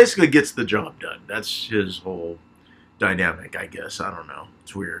basically gets the job done. That's his whole dynamic, I guess. I don't know.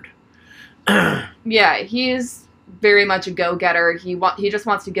 It's weird. Yeah, he's very much a go-getter. He just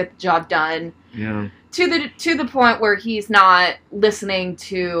wants to get the job done. Yeah. To the point where he's not listening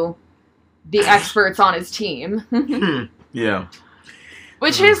to the experts on his team. Yeah.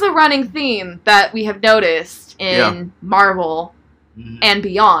 Which is the running theme that we have noticed in Marvel and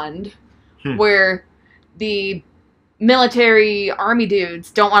beyond, where the military army dudes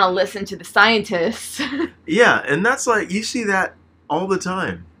don't want to listen to the scientists. Yeah, and that's like, you see that all the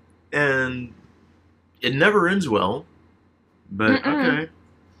time. And it never ends well. But, okay.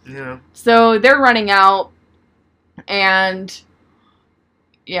 Yeah. So they're running out, and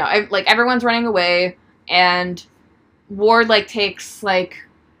yeah, like everyone's running away, and Ward like takes like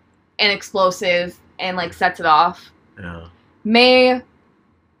an explosive and like sets it off. Yeah. May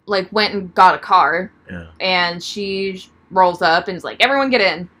like went and got a car. Yeah. And she rolls up and is like, everyone get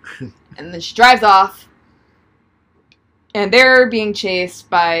in. And then she drives off. And they're being chased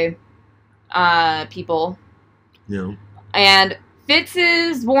by people. Yeah. And Fitz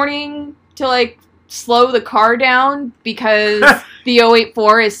is warning to, like, slow the car down because the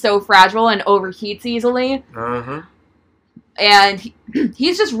 084 is so fragile and overheats easily. Uh-huh. And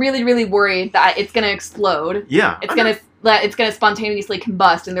he's just really, really worried that it's going to explode. Yeah. It's going to spontaneously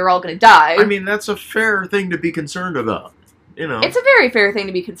combust and they're all going to die. I mean, that's a fair thing to be concerned about. You know. It's a very fair thing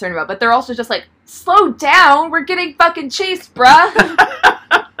to be concerned about, but they're also just like, slow down, we're getting fucking chased, bruh.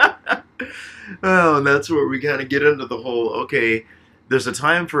 Oh, and that's where we kind of get into the whole, okay, there's a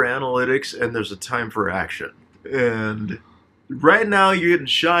time for analytics and there's a time for action. And right now you're getting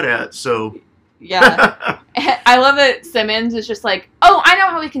shot at, so... Yeah. I love that Simmons is just like, oh, I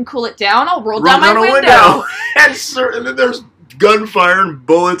know how we can cool it down. I'll roll down my window. And then there's gunfire and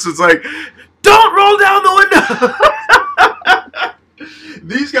bullets. It's like, don't roll down the window!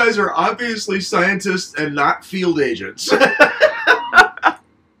 These guys are obviously scientists and not field agents.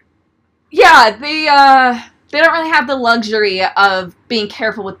 Yeah, they don't really have the luxury of being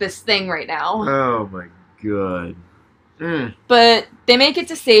careful with this thing right now. Oh my god. Mm. But they make it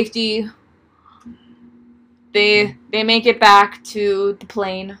to safety. They make it back to the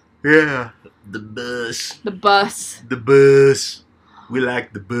plane. Yeah. The bus. The bus. The bus. We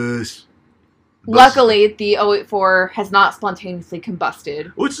like the bus. Luckily, the 084 has not spontaneously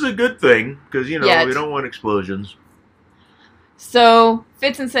combusted. Which is a good thing, because, you know, Yet. we don't want explosions. So,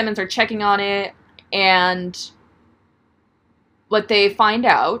 Fitz and Simmons are checking on it, and what they find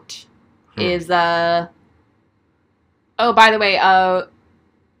out is, oh, by the way,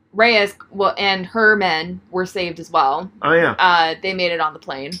 Reyes and her men were saved as well. Oh, yeah. They made it on the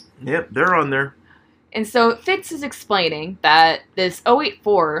plane. Yep, they're on there. And so, Fitz is explaining that this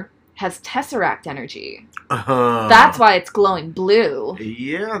 084 has Tesseract energy. That's why it's glowing blue.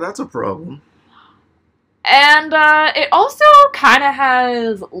 Yeah, that's a problem. And it also kind of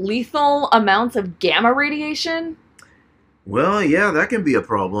has lethal amounts of gamma radiation. Well, yeah, that can be a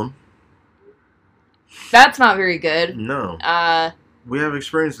problem. That's not very good. No. We have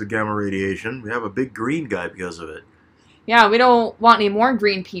experienced the gamma radiation. We have a big green guy because of it. Yeah, we don't want any more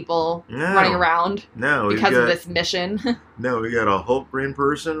green people running around because of this mission. No, we got a Hulk green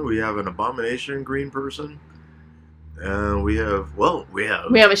person. We have an Abomination green person. We have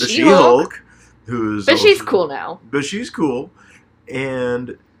a She-Hulk. But she's cool now. But she's cool.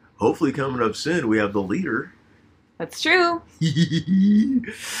 And hopefully coming up soon, we have the leader. That's true.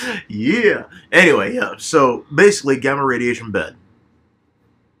 Yeah. Anyway, yeah. So basically, gamma radiation bed.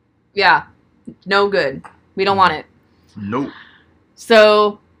 Yeah. No good. We don't want it. Nope.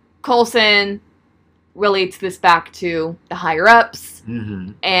 So Coulson relates this back to the higher-ups.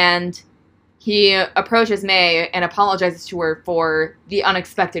 Mm-hmm. And he approaches May and apologizes to her for the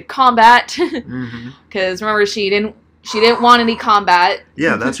unexpected combat. Because remember, she didn't want any combat.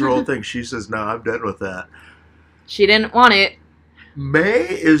 Yeah, that's her whole thing. She says, no, I'm done with that. She didn't want it. May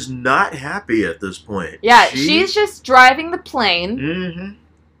is not happy at this point. Yeah, she's just driving the plane. Mm-hmm.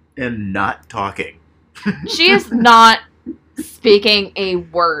 And not talking. She is not speaking a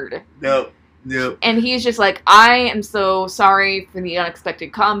word. No. And he's just like, I am so sorry for the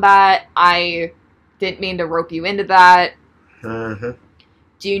unexpected combat. I didn't mean to rope you into that. Uh-huh.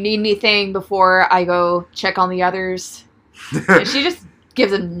 Do you need anything before I go check on the others? And she just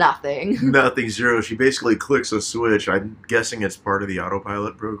gives him nothing. Nothing, zero. She basically clicks a switch. I'm guessing it's part of the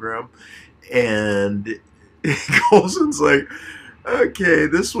autopilot program. And Coulson's like, okay,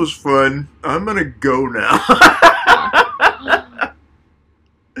 this was fun. I'm going to go now.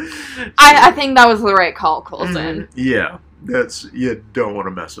 I think that was the right call, Coulson. Yeah, you don't want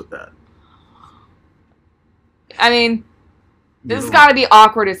to mess with that. I mean, this has got to be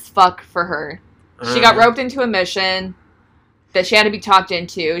awkward as fuck for her. She got roped into a mission that she had to be talked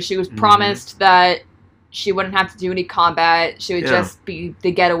into. She was promised that she wouldn't have to do any combat. She would just be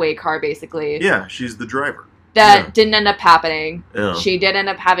the getaway car, basically. Yeah, she's the driver. That didn't end up happening. Yeah. She did end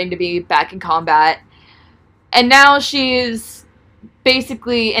up having to be back in combat. And now she's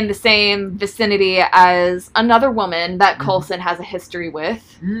basically in the same vicinity as another woman that Coulson has a history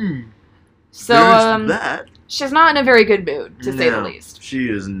with. So, that. She's not in a very good mood, to say the least. She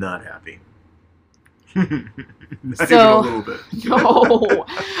is not happy. Not even a little bit. No.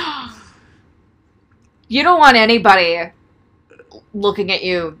 You don't want anybody looking at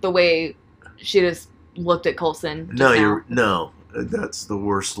you the way she just looked at Coulson. No, that's the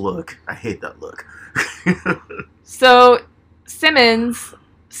worst look. I hate that look. So Simmons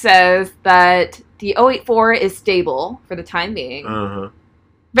says that the 084 is stable for the time being.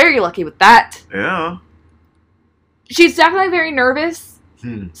 Very lucky with that. Yeah. She's definitely very nervous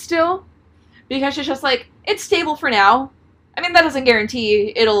still, because she's just like, it's stable for now. I mean, that doesn't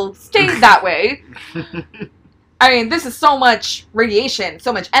guarantee it'll stay that way. I mean, this is so much radiation,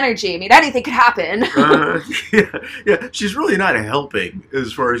 so much energy. I mean, anything could happen. Yeah. She's really not helping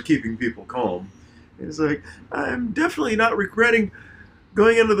as far as keeping people calm. It's like, I'm definitely not regretting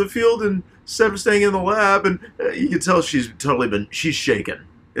going into the field and instead of staying in the lab. And you can tell she's shaken,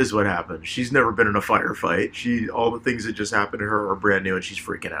 is what happened. She's never been in a firefight. All the things that just happened to her are brand new and she's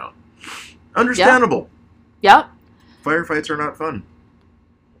freaking out. Understandable. Yep. Firefights are not fun.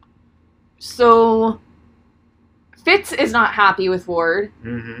 So Fitz is not happy with Ward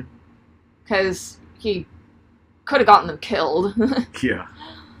because he could have gotten them killed. Yeah.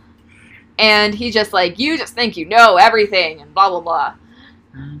 And he just like, you just think you know everything and blah, blah, blah.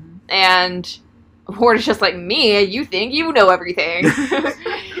 And Ward is just like, me, you think you know everything.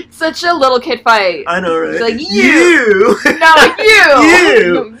 Such a little kid fight. I know, right? It's like, you! No,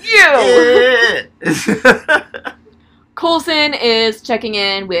 you! You! Coulson is checking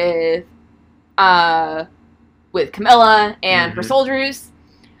in with Camilla and her soldiers,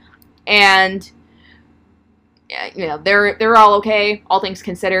 and you know they're all okay, all things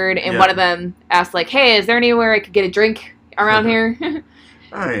considered. And one of them asks like, "Hey, is there anywhere I could get a drink around here?"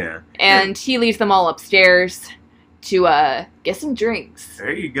 Oh yeah. And he leads them all upstairs to get some drinks.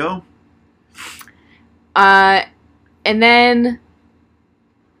 There you go. And then.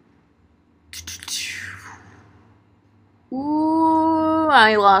 Ooh,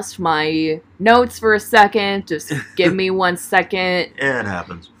 I lost my notes for a second. Just give me 1 second. Yeah, it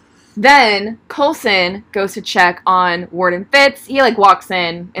happens. Then Coulson goes to check on Ward and Fitz. He like walks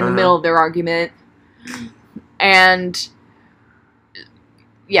in the middle of their argument, and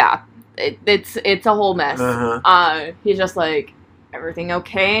yeah, it's a whole mess. He's just like, everything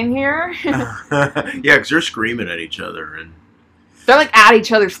okay in here? Yeah, because they're screaming at each other and. They're like at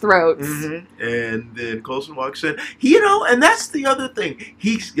each other's throats. And then Coulson walks in. And that's the other thing.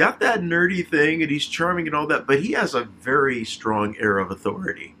 He's got that nerdy thing and he's charming and all that, but he has a very strong air of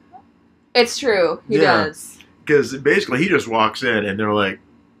authority. It's true. He does. Because basically he just walks in and they're like,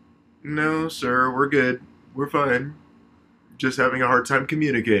 no, sir, we're good. We're fine. Just having a hard time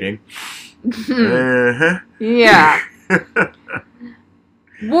communicating. Yeah.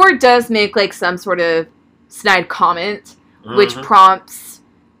 Ward does make like some sort of snide comment. Which prompts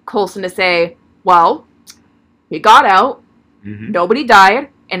Coulson to say, well, we got out. Nobody died.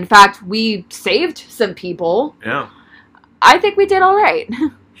 In fact, we saved some people. Yeah. I think we did all right.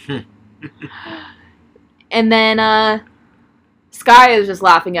 And then Skye is just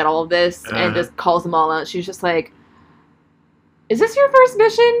laughing at all of this and just calls them all out. She's just like, is this your first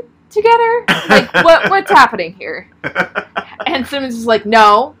mission together? Like, what's happening here? And Simmons is like,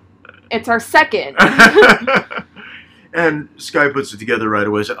 no, it's our second. And Skye puts it together right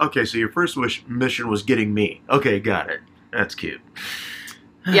away. So, okay, so your first mission was getting me. Okay, got it. That's cute.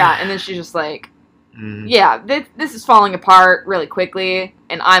 Yeah, and then she's just like, yeah, this is falling apart really quickly,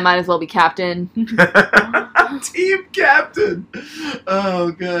 and I might as well be captain. Team captain!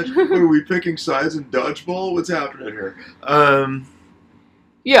 Oh, gosh. What, are we picking sides in dodgeball? What's happening here?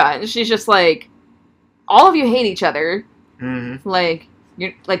 Yeah, and she's just like, all of you hate each other. Like,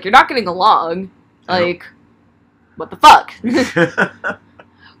 you're not getting along. Like... what the fuck?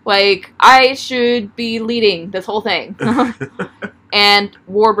 Like, I should be leading this whole thing. And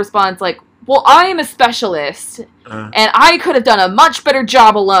Ward responds like, well, I am a specialist, and I could have done a much better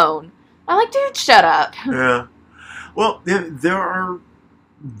job alone. I'm like, dude, shut up. Yeah. Well, there are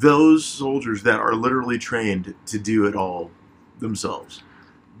those soldiers that are literally trained to do it all themselves.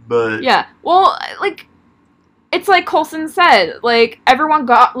 But... yeah. Well, like... it's like Coulson said. Like, everyone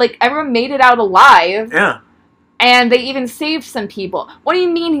made it out alive. Yeah. And they even saved some people. What do you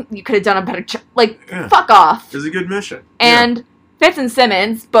mean you could have done a better job? Like, fuck off. It was a good mission. And Fitz and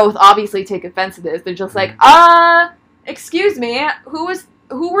Simmons both obviously take offense to this. They're just like, excuse me, who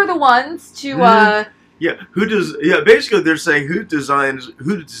were the ones to, basically they're saying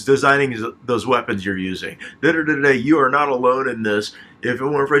who's designing those weapons you're using. You are not alone in this. If it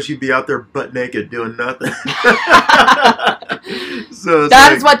weren't for us, you'd be out there butt naked doing nothing. So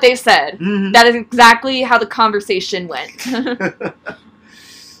that is what they said. That is exactly how the conversation went.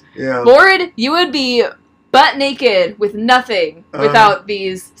 Yeah. Lord, you would be butt naked with nothing without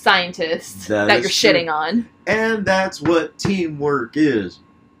these scientists that you're shitting on. And that's what teamwork is.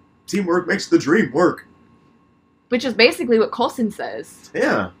 Teamwork makes the dream work. Which is basically what Coulson says.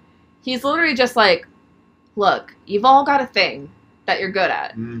 Yeah. He's literally just like, look, you've all got a thing that you're good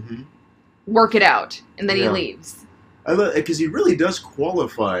at. Work it out. And then he leaves. I love because he really does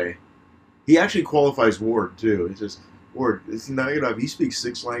qualify. He actually qualifies Ward, too. He says, Ward, it's not enough. He speaks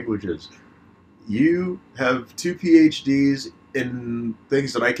 6 languages. you have 2 PhDs in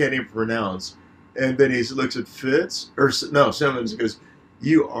things that I can't even pronounce. And then he looks at Fitz, or no, Simmons, and goes,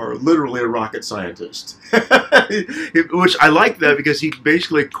 you are literally a rocket scientist. Which I like that because he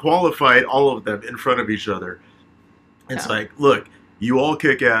basically qualified all of them in front of each other. It's like, look, you all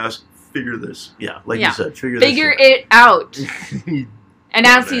kick ass, figure this. Yeah, like you said, figure it out. And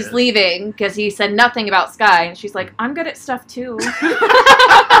as he's leaving, because he said nothing about Sky, and she's like, I'm good at stuff too.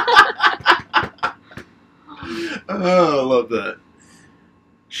 Oh, I love that.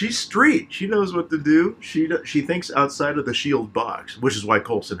 She's street. She knows what to do. She thinks outside of the shield box, which is why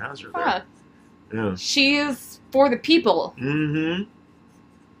Coulson has her there. Yeah. She is for the people. Mm-hmm.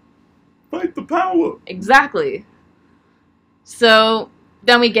 Fight the power. Exactly. So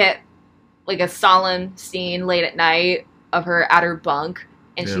then we get like a solemn scene late at night of her at her bunk,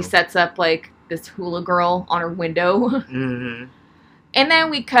 and she sets up like this hula girl on her window. Mm-hmm. And then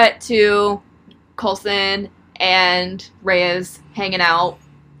we cut to Coulson and Reyes hanging out.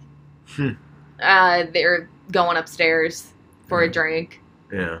 They're going upstairs for a drink.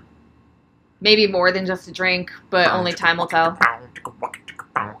 Yeah. Maybe more than just a drink, but only time will tell.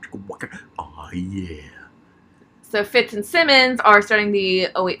 Oh, yeah. So Fitz and Simmons are starting the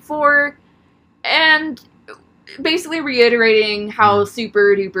 084 and basically reiterating how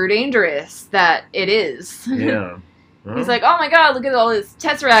super duper dangerous that it is. Yeah. Huh? He's like, oh my god, look at all this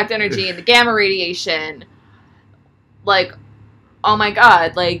Tesseract energy and the gamma radiation. Like, oh my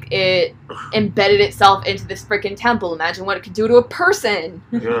god, like, it embedded itself into this freaking temple. Imagine what it could do to a person.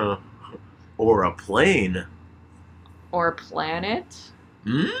 Yeah. Or a plane. Or a planet.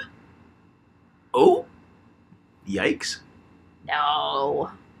 Hmm? Oh? Yikes. No.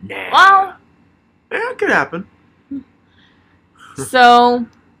 Nah. Well. Yeah, it could happen. So,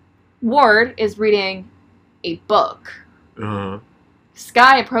 Ward is reading a book. Uh-huh.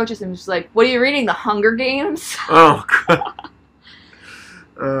 Sky approaches him and is like, what are you reading, The Hunger Games? Oh, God.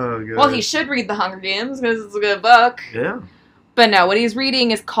 Oh, God. Well, he should read The Hunger Games because it's a good book. Yeah. But no, what he's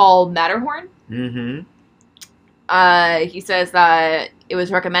reading is called Matterhorn. Mm-hmm. He says that it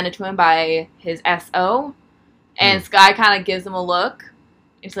was recommended to him by his SO. And Sky kind of gives him a look.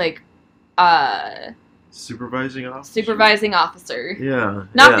 It's like, Supervising officer? Supervising officer. Yeah.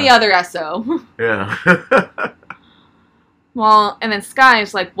 Not the other SO. Yeah. Well, and then Sky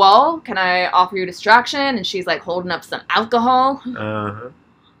is like, well, can I offer you a distraction? And she's like holding up some alcohol. Uh-huh.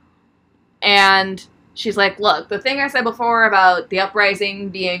 And she's like, look, the thing I said before about the uprising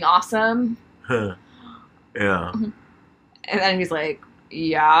being awesome. Huh. Yeah. And then he's like,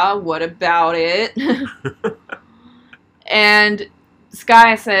 yeah, what about it? And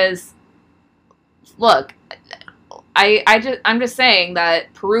Sky says, look, I'm just saying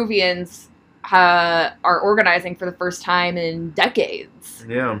that Peruvians are organizing for the first time in decades.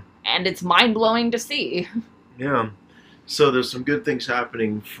 Yeah. And it's mind-blowing to see. Yeah. So there's some good things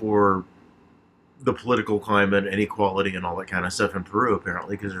happening for the political climate, inequality, and all that kind of stuff in Peru,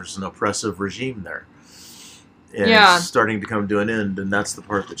 apparently, because there's an oppressive regime there. And it's starting to come to an end, and that's the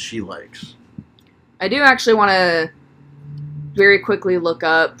part that she likes. I do actually want to very quickly look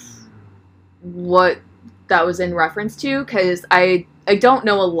up what that was in reference to, because I don't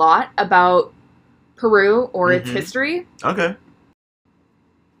know a lot about Peru or its history. Okay.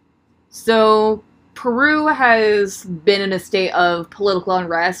 So, Peru has been in a state of political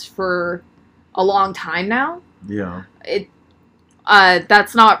unrest for a long time now. Yeah.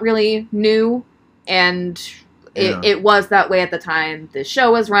 That's not really new, and it was that way at the time the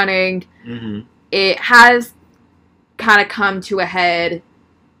show was running. Mm-hmm. It has kind of come to a head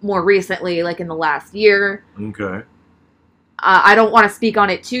more recently, like in the last year. Okay. I don't want to speak on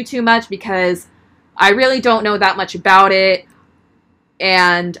it too much because I really don't know that much about it,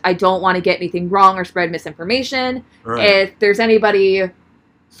 and I don't want to get anything wrong or spread misinformation. Right. If there's anybody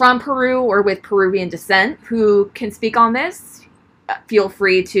from Peru or with Peruvian descent who can speak on this, feel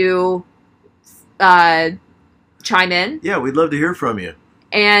free to chime in. Yeah, we'd love to hear from you.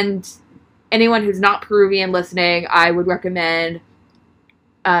 And anyone who's not Peruvian listening, I would recommend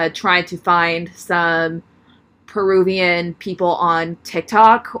trying to find some Peruvian people on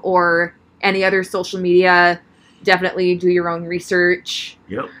TikTok or any other social media. Definitely do your own research.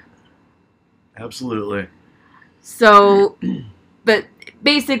 Yep. Absolutely. So, but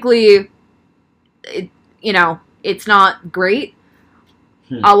basically, it's not great.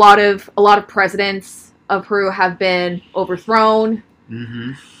 A lot of presidents of Peru have been overthrown.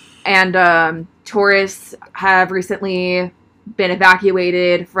 Mm-hmm. And tourists have recently been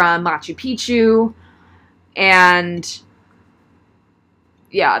evacuated from Machu Picchu. And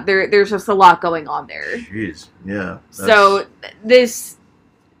yeah, there's just a lot going on there. Jeez, yeah. So this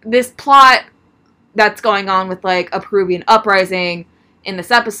plot that's going on with, like, a Peruvian uprising in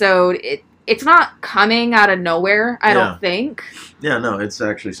this episode, it's not coming out of nowhere, I don't think. Yeah, no, it's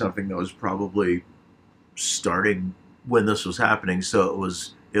actually something that was probably starting when this was happening, so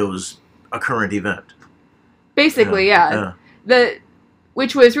it was a current event. Basically, yeah.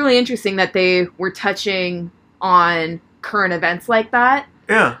 Which was really interesting that they were touching on current events like that.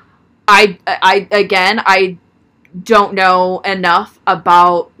 Yeah. I don't know enough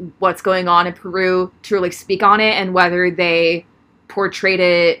about what's going on in Peru to really speak on it and whether they portrayed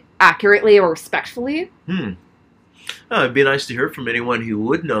it accurately or respectfully. It'd be nice to hear from anyone who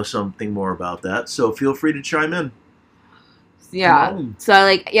would know something more about that, so feel free to chime in. Yeah. So,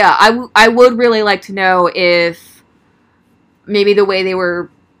 like, yeah, I would really like to know if maybe the way they were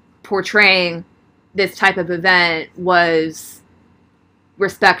portraying this type of event was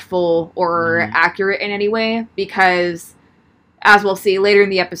respectful or accurate in any way, because, as we'll see later in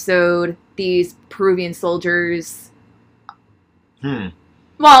the episode, these Peruvian soldiers...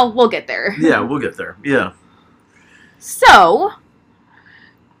 Well, we'll get there. Yeah, we'll get there. Yeah. So,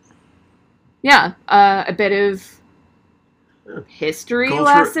 yeah, a bit of history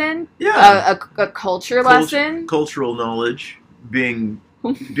lesson. Yeah. A culture lesson. Cultural knowledge being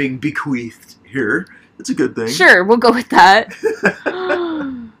bequeathed here. It's a good thing. Sure, we'll go with that.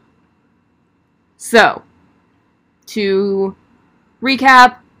 So, to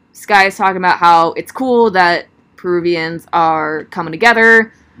recap, Sky is talking about how it's cool that Peruvians are coming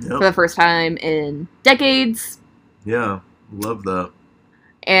together for the first time in decades. Yeah, love that.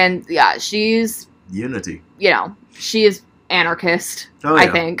 And yeah, she's... Unity. You know, she is anarchist, I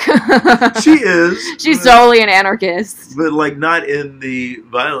think. She is. She's totally an anarchist. But, like, not in the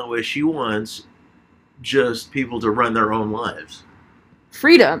violent way. She wants just people to run their own lives.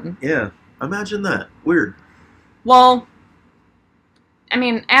 Freedom. Yeah. Imagine that. Weird. Well, I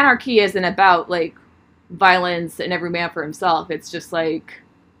mean, anarchy isn't about, like, violence and every man for himself. It's just like...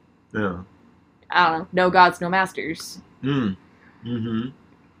 Yeah. I don't know. No gods, no masters. Mm-hmm.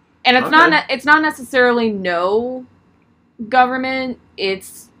 And it's not necessarily no government.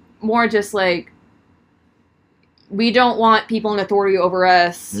 It's more just like we don't want people in authority over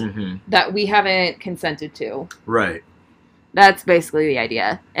us that we haven't consented to. Right. That's basically the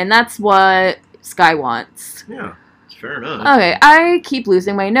idea. And that's what Sky wants. Yeah. Fair enough. Okay, I keep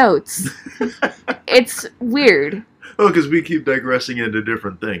losing my notes. It's weird. Oh, because we keep digressing into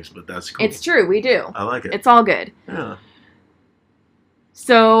different things, but that's cool. It's true, we do. I like it. It's all good. Yeah.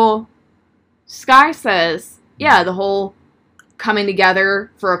 So, Sky says, yeah, the whole coming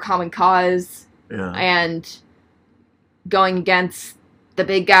together for a common cause and going against the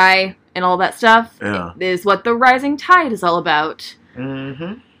big guy and all that stuff is what the rising tide is all about.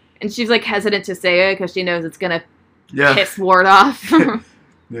 Mm-hmm. And she's, like, hesitant to say it because she knows it's going to piss Ward off. Yeah,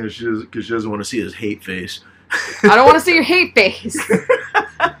 because she doesn't want to see his hate face. I don't want to see your hate face.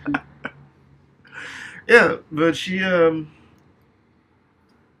 Yeah, but she,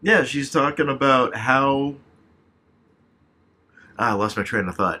 she's talking about how... I lost my train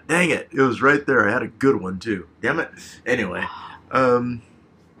of thought. Dang it. It was right there. I had a good one, too. Damn it. Anyway.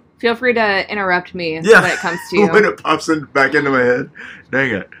 Feel free to interrupt me when it comes to you. When it pops back into my head.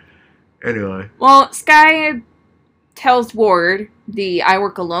 Dang it. Anyway. Well, Sky tells Ward, the I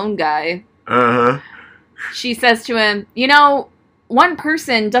work alone guy. She says to him, you know, one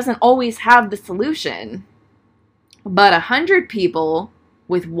person doesn't always have the solution, but 100 people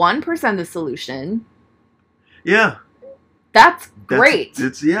with 1% of the solution. Yeah. That's great.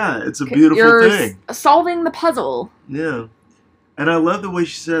 It's a beautiful thing. You're solving the puzzle. Yeah. And I love the way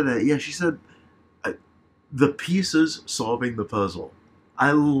she said that. Yeah, she said the pieces solving the puzzle.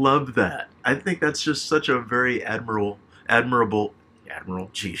 I love that. I think that's just such a very admirable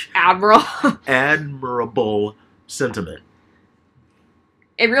sentiment.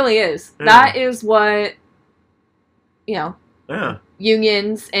 It really is. Yeah. That is what,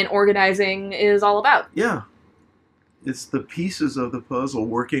 unions and organizing is all about. Yeah. It's the pieces of the puzzle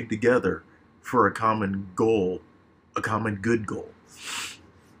working together for a common goal, a common good goal.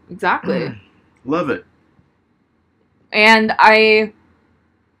 Exactly. Love it. And I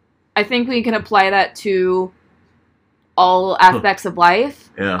think we can apply that to all aspects of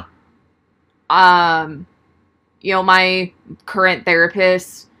life. Yeah. My current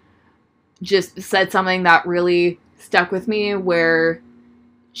therapist just said something that really stuck with me, where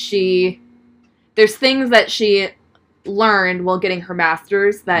there's things that she learned while getting her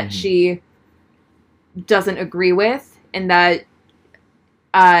master's that she doesn't agree with, and that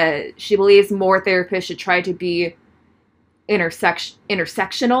she believes more therapists should try to be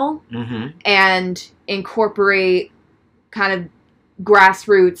intersectional and incorporate kind of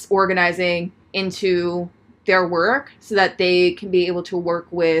grassroots organizing into their work so that they can be able to work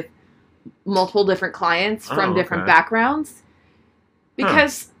with multiple different clients from different backgrounds.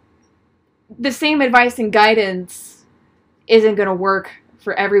 Because the same advice and guidance isn't going to work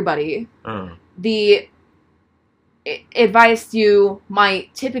for everybody. The advice you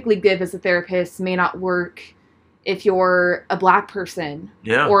might typically give as a therapist may not work if you're a Black person,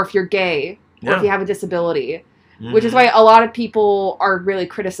 or if you're gay, or if you have a disability. Which is why a lot of people are really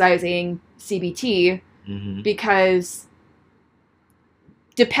criticizing CBT, because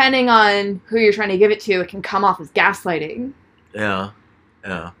depending on who you're trying to give it to, it can come off as gaslighting. Yeah.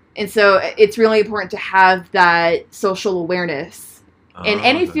 And so it's really important to have that social awareness in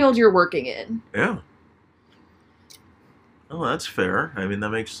any field you're working in. Yeah. Oh, that's fair. I mean, that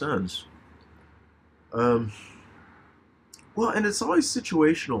makes sense. Well, and it's always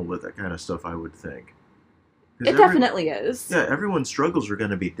situational with that kind of stuff, I would think. It definitely is. Yeah, everyone's struggles are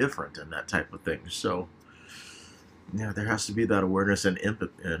going to be different in that type of thing. So, yeah, there has to be that awareness and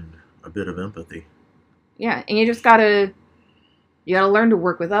a bit of empathy. Yeah, and you just gotta learn to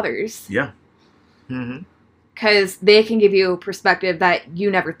work with others. Yeah. Because they can give you a perspective that you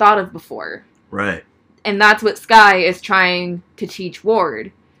never thought of before. Right. And that's what Skye is trying to teach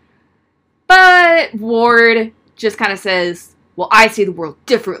Ward. But Ward just kind of says, well, I see the world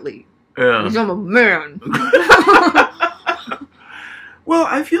differently. Yeah. Because I'm a man. Well,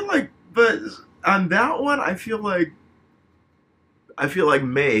 I feel like, but on that one, I feel like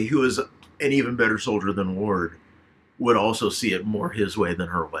May, who is an even better soldier than Ward, would also see it more his way than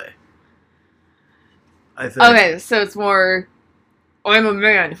her way. I think. Okay, so it's more, I'm a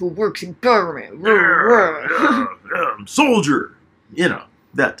man who works in government. Soldier! You know,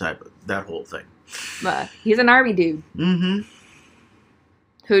 that whole thing. But he's an army dude.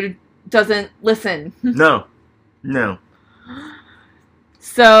 Who doesn't listen. No.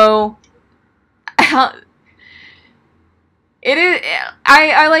 So, it is.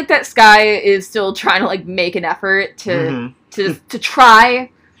 I like that Skye is still trying to like make an effort to try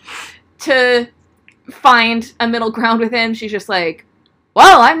to find a middle ground with him. She's just like,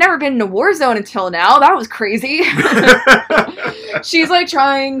 well, I've never been in a war zone until now. That was crazy. She's like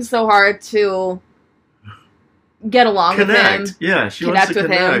trying so hard to get along with him. Yeah, she wants to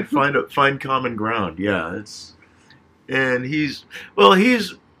connect, find common ground. Yeah, and he's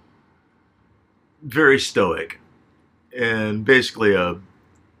very stoic and basically a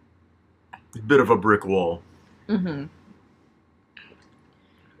bit of a brick wall. And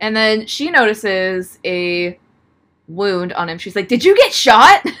then she notices a wound on him. She's like, did you get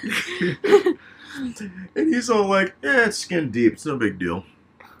shot? And he's all like, yeah, it's skin deep. It's no big deal.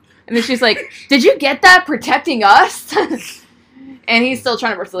 And then she's like, did you get that protecting us? And he's still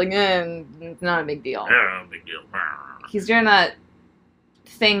trying to brush like, it's not a big deal. Yeah, big deal. He's doing that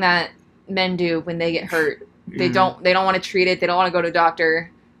thing that men do when they get hurt. They don't want to treat it. They don't want to go to a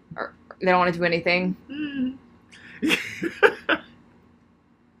doctor. Or they don't want to do anything.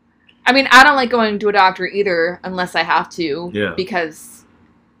 I mean, I don't like going to a doctor either unless I have to. Yeah. Because,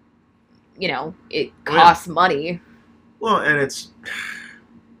 it costs money. Well, and it's...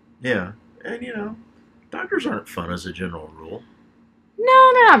 Yeah. And, doctors aren't fun as a general rule.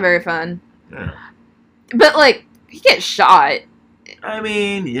 No, they're not very fun. Yeah. But, he gets shot. I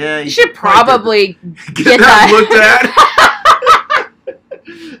mean, yeah. You should probably get that looked at.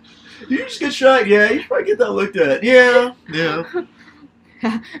 You just get shot, yeah. You should probably get that looked at. Yeah.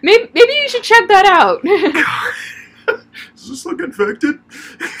 Maybe you should check that out. Does this look infected?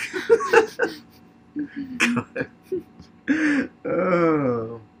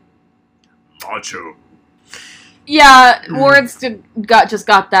 Oh. Macho. Yeah, Ward's just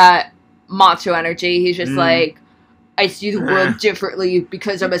got that macho energy. He's just like, I see the world differently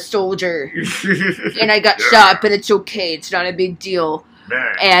because I'm a soldier. And I got shot, but it's okay. It's not a big deal.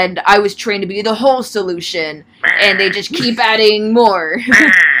 And I was trained to be the whole solution. And they just keep adding more.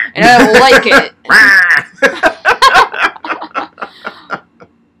 And I don't like it.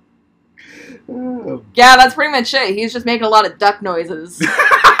 Yeah, that's pretty much it. He's just making a lot of duck noises.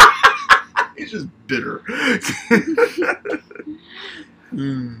 He's just bitter.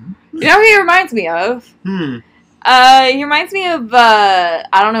 You know who he reminds me of? He reminds me of I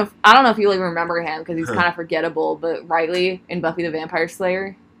don't know if you'll even remember him because he's kind of forgettable, but Riley in Buffy the Vampire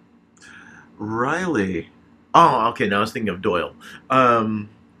Slayer. Riley. Oh, okay. Now I was thinking of Doyle.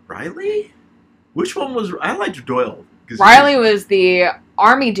 Riley? Which one was? I liked Doyle. Riley was the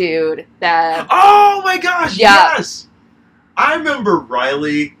army dude that. Oh my gosh! Yeah. Yes, I remember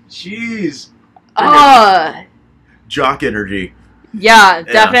Riley. Jeez. Jock energy. Yeah,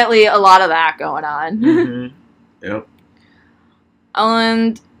 definitely a lot of that going on. Yep.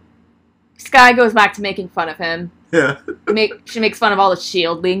 And Sky goes back to making fun of him. Yeah. She makes fun of all the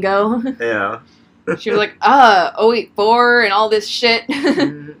shield lingo. Yeah. She was like, 084 and all this shit.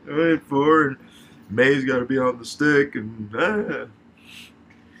 084 and May's got to be on the stick and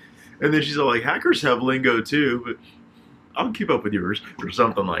then she's all like, hackers have lingo too, but I'll keep up with yours or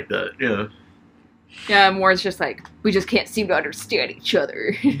something like that. Yeah. Yeah, and Ward's just like, we just can't seem to understand each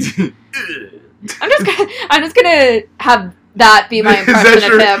other. I'm just gonna have that be my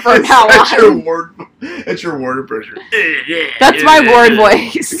impression of him from now on. That's your Ward impression. That's my Ward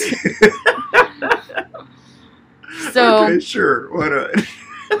voice. So okay, sure, why not?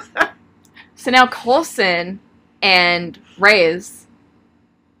 So now Coulson and Reyes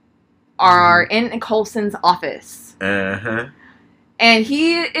are in Coulson's office. Uh-huh. And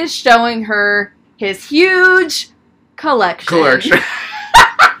he is showing her his huge collection.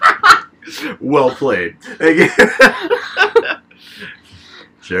 Well played.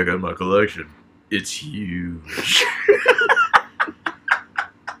 Check out my collection. It's huge.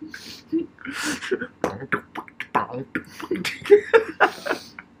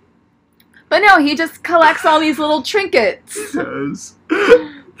 But no, he just collects all these little trinkets. Yes.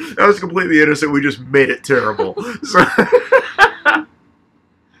 That was completely innocent. We just made it terrible. So.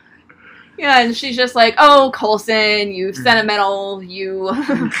 Yeah, and she's just like, oh, Coulson, you sentimental, you.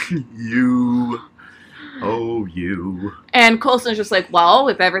 You. Oh, you. And Coulson's just like, well,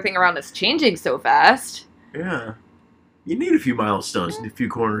 with everything around us changing so fast. Yeah. You need a few milestones, a few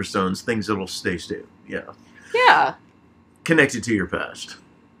cornerstones, things that'll stay stable. Yeah. Yeah. Connected to your past.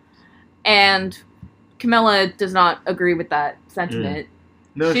 And Camilla does not agree with that sentiment.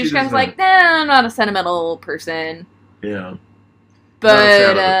 No, she's kind of like, nah, I'm not a sentimental person. Yeah.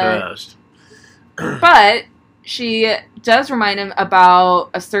 But, but she does remind him about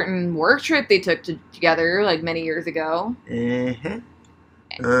a certain work trip they took together, like, many years ago. Uh-huh.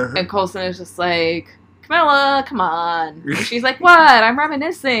 Uh-huh. And Coulson is just like, Camilla, come on. And she's like, what? I'm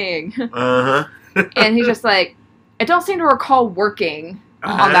reminiscing. Uh-huh. And he's just like, I don't seem to recall working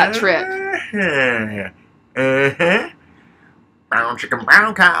on that trip. Uh-huh. Brown chicken,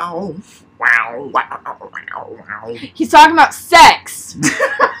 brown cow. Wow, wow, wow, wow. He's talking about sex.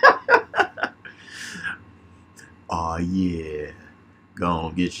 Aw, yeah. Go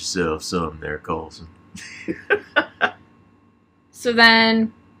on, get yourself something there, Coulson. So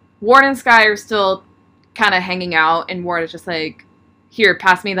then, Ward and Sky are still kind of hanging out, and Ward is just like, here,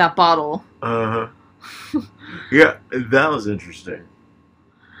 pass me that bottle. Uh-huh. Yeah, that was interesting.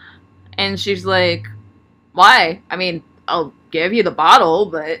 And she's like, why? I mean, I'll give you the bottle,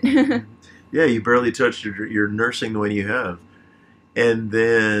 but... Yeah, you barely touched your nursing the way you have. And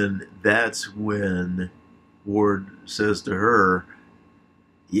then that's when Ward says to her,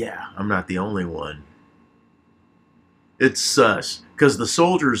 yeah, I'm not the only one. It's sus, because the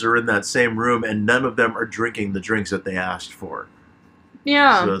soldiers are in that same room and none of them are drinking the drinks that they asked for.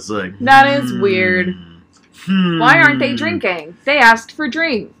 Yeah. So it's like... That is weird. Why aren't they drinking? They asked for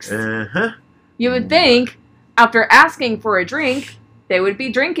drinks. Uh-huh. You would think, after asking for a drink, they would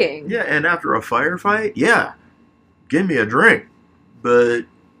be drinking. Yeah, and after a firefight, yeah, give me a drink. But,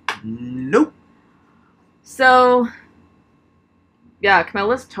 nope. So, yeah,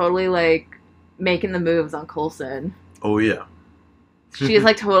 Camilla's totally, like, making the moves on Coulson. Oh, yeah. She's,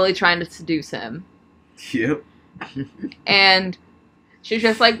 like, totally trying to seduce him. Yep. And she's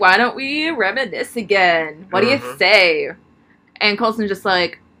just like, why don't we reminisce again? What do you say? And Coulson's just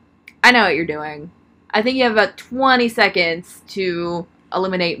like, I know what you're doing. I think you have about 20 seconds to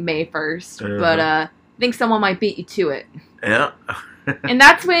eliminate May first, but I think someone might beat you to it. Yeah. And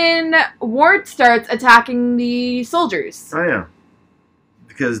that's when Ward starts attacking the soldiers. Oh, yeah.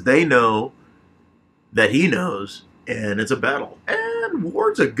 Because they know that he knows, and it's a battle. And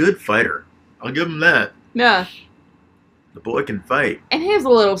Ward's a good fighter. I'll give him that. Yeah. The boy can fight. And he's a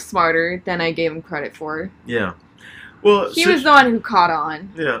little smarter than I gave him credit for. Yeah. Well, he was the one who caught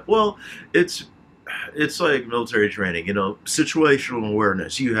on. Yeah. Well, it's like military training, you know, situational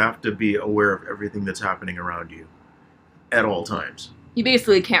awareness. You have to be aware of everything that's happening around you at all times. You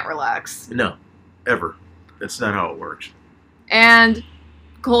basically can't relax. No, ever. That's not how it works. And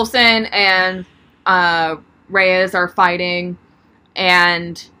Coulson and Reyes are fighting,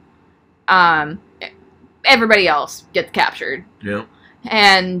 and everybody else gets captured. Yeah.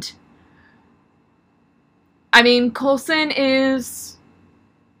 And I mean, Coulson is...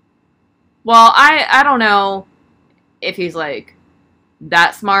 Well, I don't know if he's, like,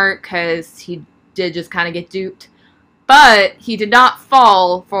 that smart, because he did just kind of get duped. But he did not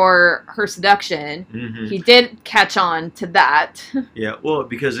fall for her seduction. Mm-hmm. He did catch on to that. Yeah, well,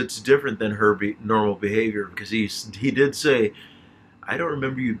 because it's different than her normal behavior, because he did say, I don't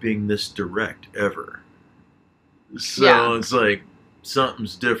remember you being this direct ever. So Yeah. it's like,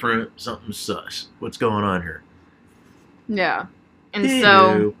 something's different, something's sus. What's going on here? Yeah. And He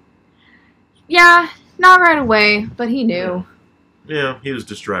so, knew. yeah, not right away, but he knew. Yeah, he was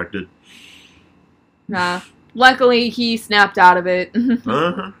distracted. Nah. Luckily, he snapped out of it.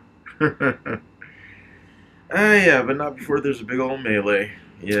 Uh-huh. Yeah, but not before there's a big old melee.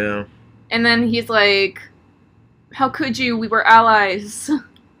 Yeah. And then he's like, how could you? We were allies.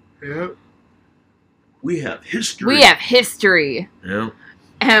 Yep. We have history. We have history. Yep.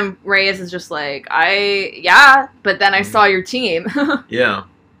 And Reyes is just like, yeah, but then I saw your team. Yeah.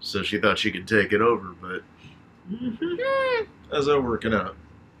 So she thought she could take it over, but how's that working out?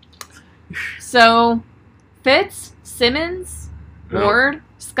 So, Fitz, Simmons, Yep. Ward,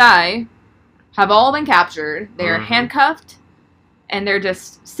 Skye have all been captured. They are Mhm. handcuffed, and they're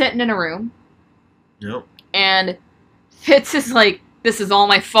just sitting in a room. Yep. And Fitz is like, this is all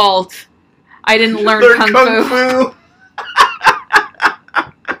my fault. I didn't learn Learn Kung Fu.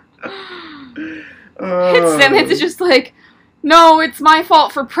 And Simmons is just like, no, it's my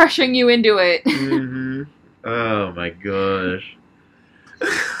fault for pressuring you into it. Mhm. Oh my gosh.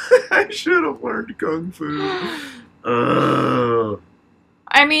 I should have learned Kung Fu. I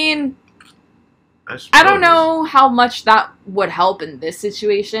mean, I suppose. don't know how much that would help in this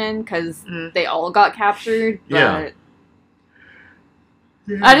situation, because Mm. they all got captured, but Yeah.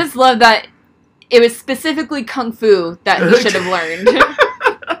 Yeah. I just love that it was specifically Kung Fu that he should have learned.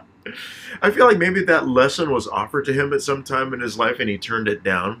 I feel like maybe that lesson was offered to him at some time in his life and he turned it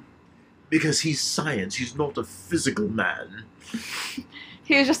down. Because he's science, he's not a physical man.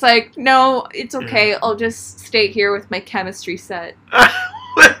 He was just like, no, it's okay, I'll just stay here with my chemistry set.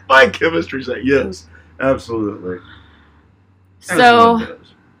 My chemistry set, yes. Absolutely. As So, one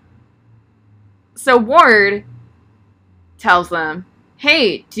does. so Ward tells them,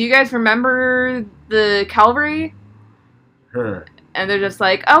 hey, do you guys remember the cavalry? Huh. And they're just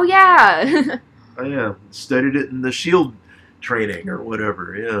like, oh yeah. Oh yeah, studied it in the shield training or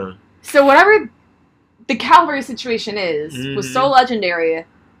whatever, yeah. So whatever the cavalry situation is, was so Mhm. legendary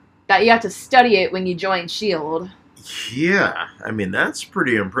that you have to study it when you join S.H.I.E.L.D. Yeah, I mean, that's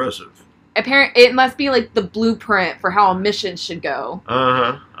pretty impressive. It must be like the blueprint for how a mission should go.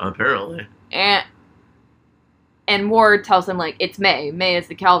 Uh-huh, apparently. And Ward tells him, like, it's May. May is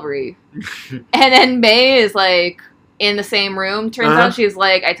the cavalry. And then May is, like, in the same room. Turns out she's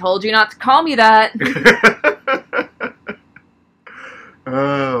like, I told you not to call me that.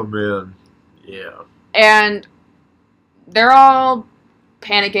 Oh, man. Yeah. And they're all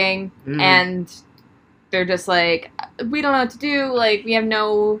panicking, Mhm. and they're just like, we don't know what to do. Like, we have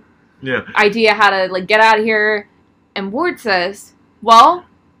no Yeah. idea how to, like, get out of here. And Ward says, well,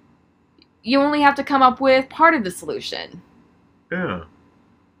 you only have to come up with part of the solution. Yeah.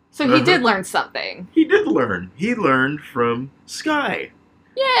 So he did learn something. He did learn. He learned from Skye.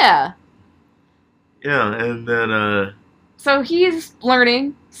 Yeah. Yeah, and then, So he's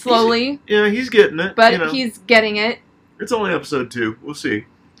learning slowly, yeah, he's getting it. but you know. he's getting it. It's only episode 2. We'll see.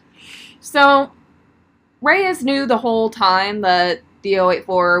 So Reyes knew the whole time that the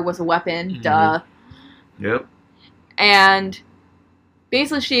 084 was a weapon. Mhm. Duh. Yep. And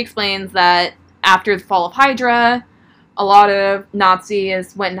basically she explains that after the fall of Hydra, a lot of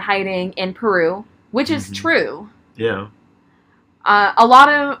Nazis went in hiding in Peru, which is Mhm. true. Yeah. A lot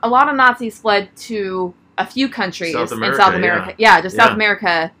of Nazis fled to a few countries South in America, South America. Yeah, just South Yeah.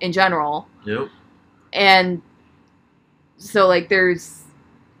 America in general. Yep. And so, like, there's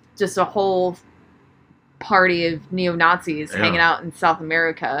just a whole party of neo-Nazis Yeah. hanging out in South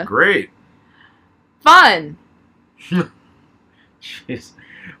America. Great. Fun! Jeez.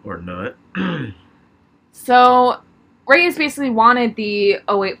 Or not. So, Reyes basically wanted the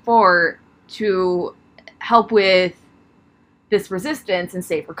 084 to help with this resistance and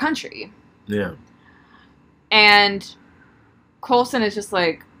save her country. Yeah. And Coulson is just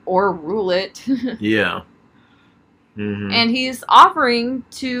like, or rule it. Yeah. Mm-hmm. And he's offering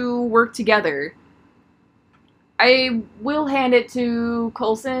to work together. I will hand it to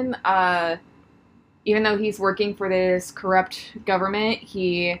Coulson. Even though he's working for this corrupt government,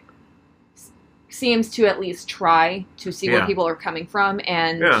 he seems to at least try to see where Yeah. people are coming from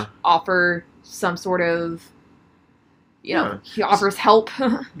and Yeah. offer some sort of, you know, Yeah. he offers help.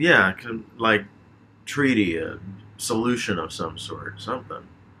 Yeah, like treaty, a solution of some sort, something.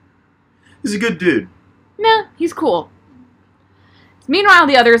 He's a good dude. Nah, he's cool. Meanwhile,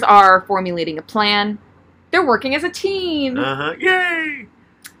 the others are formulating a plan. They're working as a team. Uh-huh. Yay!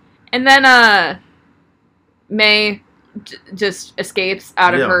 And then, May just escapes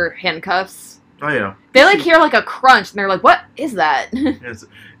out of Yeah. her handcuffs. Oh yeah. They like hear like a crunch, and they're like, "What is that?" Yes.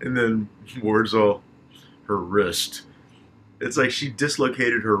 And then Ward's all, her wrist. It's like she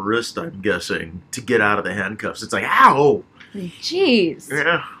dislocated her wrist, I'm guessing, to get out of the handcuffs. It's like, ow! Jeez.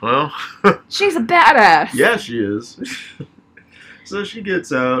 Yeah, well. She's a badass. Yeah, she is. So she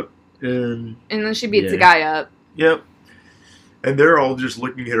gets out, and then she beats the guy up. Yep. And they're all just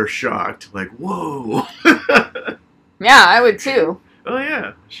looking at her shocked, like, whoa. Yeah, I would too. Oh,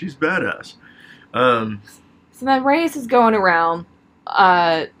 yeah, she's badass. So then Reyes is going around,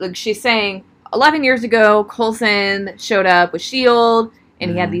 like she's saying, 11 years ago, Coulson showed up with S.H.I.E.L.D.,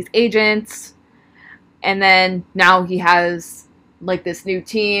 and he had these agents, and then now he has, like, this new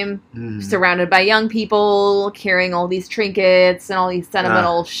team surrounded by young people, carrying all these trinkets and all these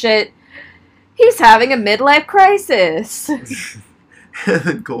sentimental shit. He's having a midlife crisis. And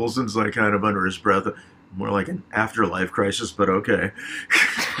then Coulson's, like, kind of under his breath, more like an afterlife crisis, but okay.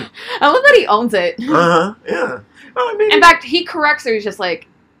 I love that he owns it. Uh-huh, yeah. Well, I mean, in fact, he corrects her, he's just like,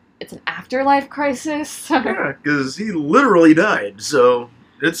 it's an afterlife crisis? Yeah, because he literally died, so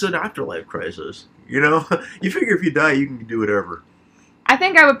it's an afterlife crisis. You know? You figure if you die, you can do whatever. I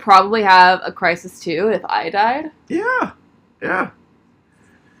think I would probably have a crisis, too, if I died. Yeah. Yeah.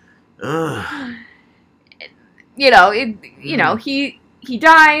 You know, he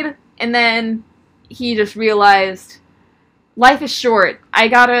died, and then he just realized, life is short. I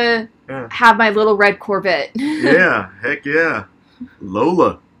gotta have my little red Corvette. Yeah, heck yeah.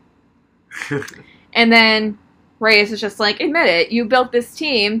 Lola. And then Reyes is just like, admit it, you built this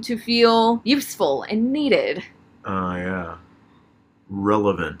team to feel useful and needed. Yeah.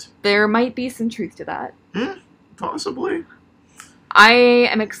 Relevant. There might be some truth to that. Possibly. I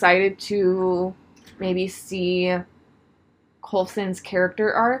am excited to maybe see Coulson's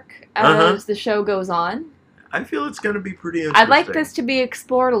character arc as the show goes on. I feel it's going to be pretty interesting. I'd like this to be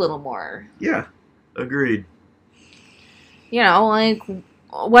explored a little more. Yeah, agreed. You know, like,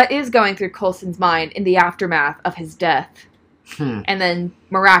 what is going through Coulson's mind in the aftermath of his death? And then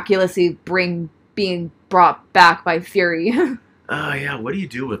miraculously being brought back by Fury. Oh, yeah, what do you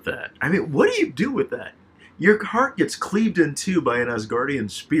do with that? I mean, what do you do with that? Your heart gets cleaved in two by an Asgardian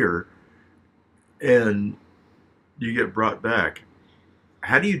spear, and you get brought back.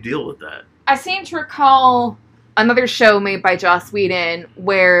 How do you deal with that? I seem to recall another show made by Joss Whedon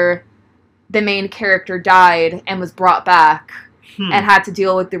where the main character died and was brought back and had to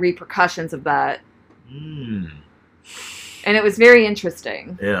deal with the repercussions of that. And it was very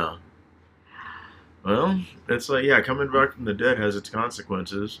interesting. Yeah. Well, it's like, yeah, coming back from the dead has its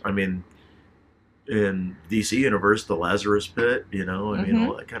consequences. I mean, in DC Universe, the Lazarus Pit, you know, I mean,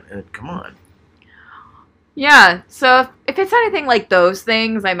 all that kind of, come on. Yeah, so if it's anything like those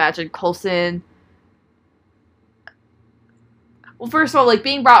things, I imagine Coulson... Well, first of all, like,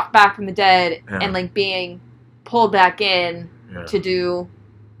 being brought back from the dead and, like, being pulled back in to do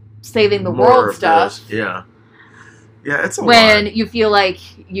saving the world stuff. Yeah. Yeah, it's a lot. When you feel like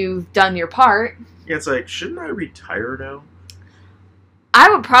you've done your part. Yeah, it's like, shouldn't I retire now? I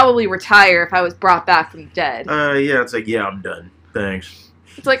would probably retire if I was brought back from the dead. Yeah, it's like, yeah, I'm done. Thanks.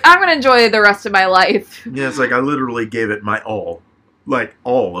 It's like, I'm going to enjoy the rest of my life. Yeah, it's like, I literally gave it my all. Like,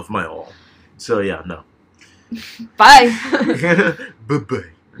 all of my all. So, yeah, no. Bye. Bye-bye.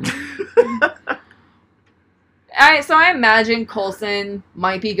 So I imagine Coulson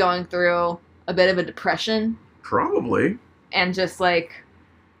might be going through a bit of a depression. Probably. And just like,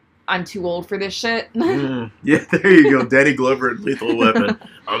 I'm too old for this shit. Yeah, there you go. Danny Glover and Lethal Weapon.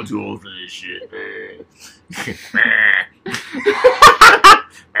 I'm too old for this shit.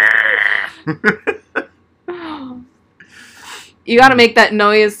 You gotta make that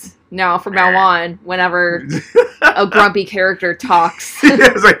noise now from now on whenever a grumpy character talks. Yeah,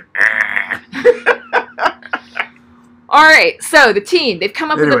 it's like... Alright, so the team, they've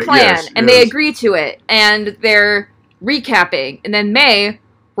come up with a plan, and they agree to it, and they're recapping, and then May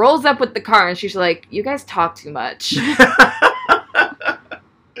rolls up with the car, and she's like, you guys talk too much.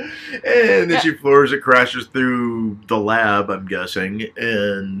 And then she floors it, crashes through the lab, I'm guessing,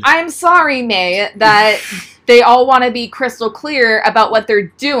 and... I'm sorry, May, that they all want to be crystal clear about what they're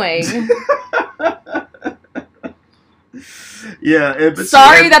doing. Yeah.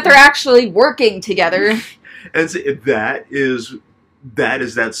 Sorry that they're actually working together. And see, that is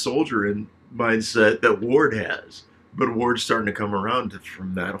that soldier in mindset that Ward has. But Ward's starting to come around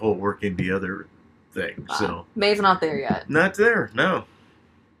from that whole working together thing. So May's not there yet. Not there, no.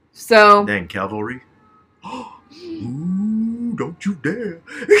 So... Dang, cavalry. Ooh, don't you dare.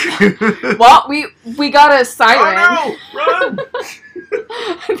 Well, we got a siren. Oh, no! Run!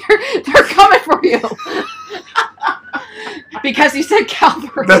 they're coming for you. Because you said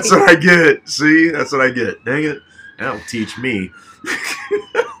cavalry. That's what I get. See? That's what I get. Dang it. That'll teach me.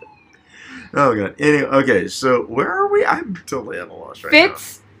 Oh, God. Anyway, okay, so where are we? I'm totally at a loss right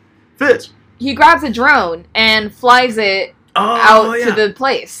Fitz, now. Fitz. he grabs a drone and flies it Oh, out yeah. to the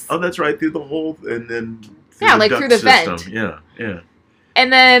place. Oh, that's right. Through the hole and then through Yeah, the like duct through the system. vent. Yeah, yeah.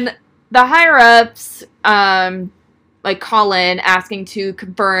 And then the higher-ups, like, call in asking to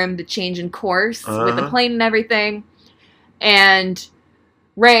confirm the change in course with the plane and everything. And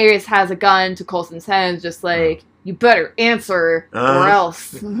Reyes has a gun to Coulson's head, just like, you better answer or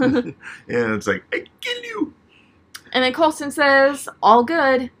else. Yeah, it's like, I kill you. And then Coulson says, all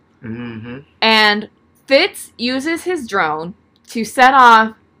good. Mm-hmm. And Fitz uses his drone to set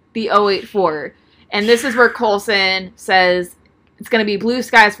off the 084. And this is where Coulson says it's going to be blue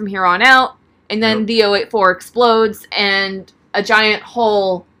skies from here on out. And then the 084 explodes and a giant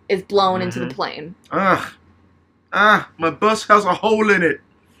hole is blown into the plane. My bus has a hole in it.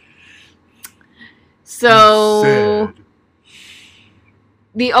 So Sad.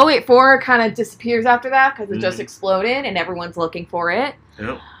 the 084 kind of disappears after that because it just exploded and everyone's looking for it.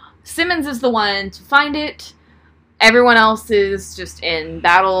 Yep. Simmons is the one to find it. Everyone else is just in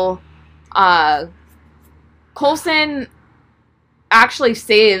battle. Coulson actually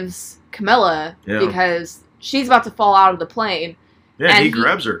saves Camilla because she's about to fall out of the plane. Yeah, and he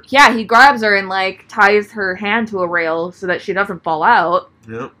grabs her. Yeah, he grabs her and, like, ties her hand to a rail so that she doesn't fall out.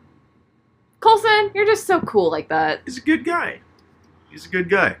 Yep. Coulson, you're just so cool like that. He's a good guy. He's a good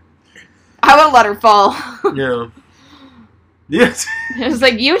guy. I would have let her fall. Yeah. Yes. It was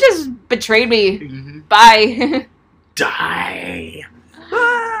like, you just betrayed me. Mm-hmm. Bye. Die.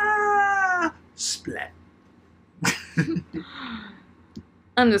 Splat.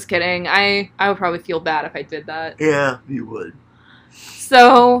 I'm just kidding. I would probably feel bad if I did that. Yeah, you would.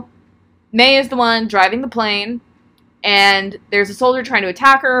 So, May is the one driving the plane, and there's a soldier trying to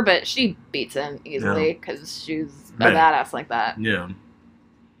attack her, but she beats him easily because she's a badass like that. Yeah.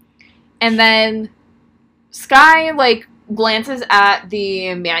 And then Skye, like, glances at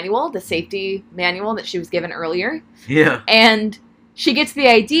the manual, the safety manual that she was given earlier. Yeah. And she gets the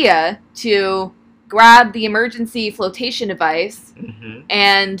idea to grab the emergency flotation device,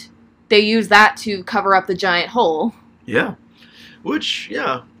 and they use that to cover up the giant hole. Yeah. Which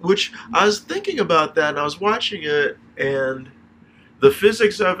I was thinking about that, and I was watching it, and the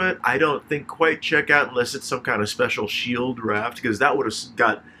physics of it, I don't think quite check out unless it's some kind of special shield raft, because that would have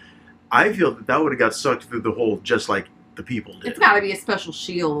got, I feel that would have got sucked through the hole just like the people did. It's got to be a special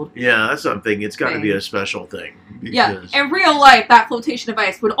shield. Yeah, that's what I'm thinking. It's got to be a special thing. Yeah, in real life, that flotation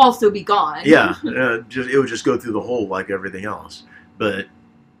device would also be gone. Yeah, it would just go through the hole like everything else. But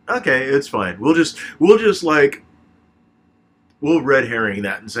okay, it's fine. We'll red herring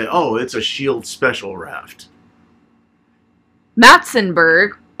that and say, oh, it's a shield special raft.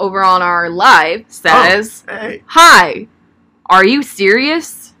 Matzenberg, over on our live, says, hey. Hi, are you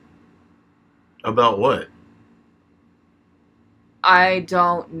serious? About what? I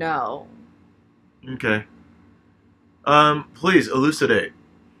don't know. Okay. Please elucidate.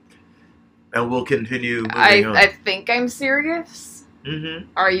 And we'll continue moving on. I think I'm serious. Mm-hmm.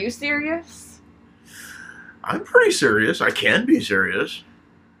 Are you serious? I'm pretty serious. I can be serious.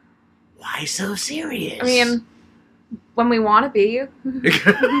 Why so serious? I mean, when we want to be.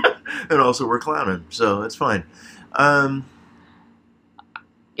 And also we're clowning, so it's fine.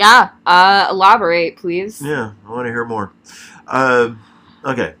 Yeah, elaborate, please. Yeah, I want to hear more.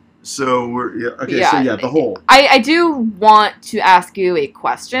 Okay, so the hole. I do want to ask you a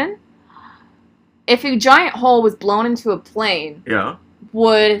question. If a giant hole was blown into a plane,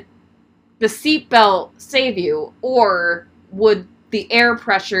 would the seatbelt save you, or would the air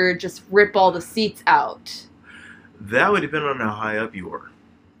pressure just rip all the seats out? That would depend on how high up you were.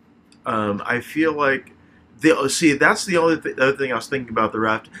 I feel like that's the other thing I was thinking about the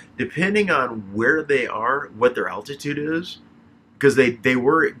raft. Depending on where they are, what their altitude is, because they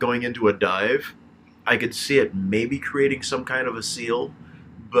were going into a dive, I could see it maybe creating some kind of a seal,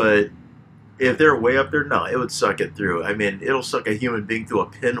 but if they're way up there, no, it would suck it through. I mean, it'll suck a human being through a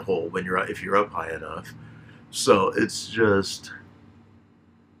pinhole if you're up high enough. So it's just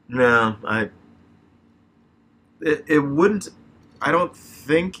it wouldn't. I don't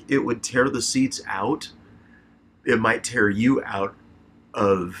think it would tear the seats out. It might tear you out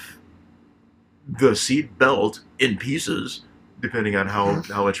of the seat belt in pieces, depending on how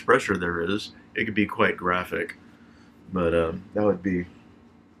much pressure there is. It could be quite graphic, but that'd be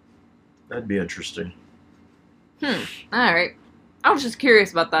interesting. All right. I was just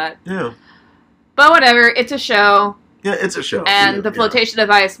curious about that. Yeah. But whatever, it's a show. Yeah, it's a show. And the flotation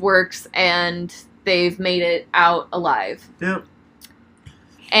device works, and they've made it out alive. Yep.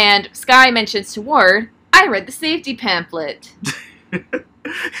 And Skye mentions to Ward, I read the safety pamphlet.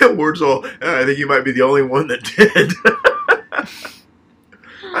 Ward's all, I think you might be the only one that did.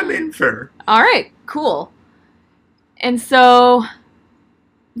 I mean, fair. All right, cool. And so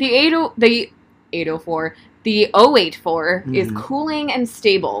the 804, the 084 is cooling and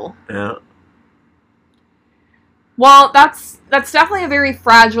stable. Yeah. Well, that's definitely a very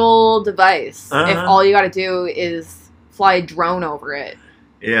fragile device. If Uh-huh. all you got to do is fly a drone over it.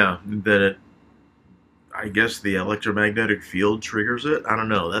 Yeah, then I guess the electromagnetic field triggers it. I don't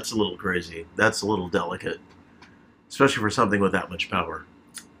know. That's a little crazy. That's a little delicate. Especially for something with that much power.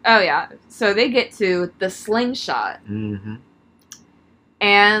 Oh, yeah. So they get to the slingshot. Mm-hmm.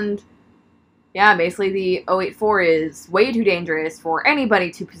 And, yeah, basically the 084 is way too dangerous for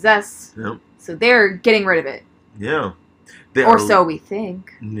anybody to possess. Yep. So they're getting rid of it. Yeah. Or so we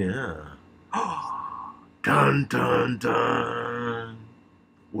think. Yeah. Dun, dun, dun.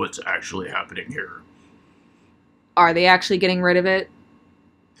 What's actually happening here? Are they actually getting rid of it?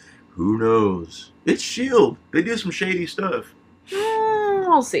 Who knows? It's S.H.I.E.L.D. They do some shady stuff.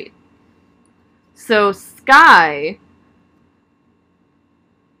 We'll see. So Skye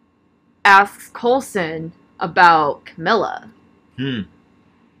asks Coulson about Camilla. She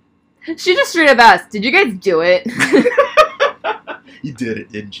just straight up asked, did you guys do it? You did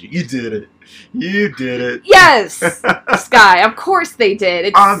it, didn't you? You did it. You did it. Yes! Skye, of course they did.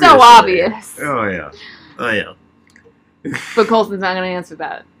 It's Obviously. so obvious. Oh, yeah. Oh, yeah. But Coulson's not going to answer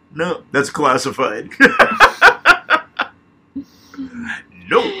that. No, that's classified.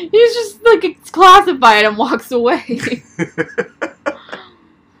 Nope. He's just like, it's classified and walks away.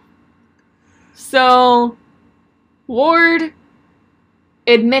 So, Ward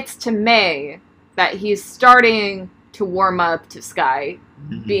admits to May that he's starting to warm up to Skye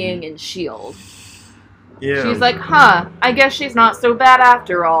being in S.H.I.E.L.D. Yeah. She's like, huh, I guess she's not so bad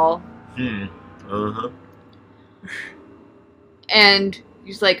after all. Uh-huh. And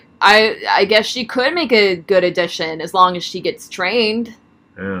he's like, I guess she could make a good addition as long as she gets trained.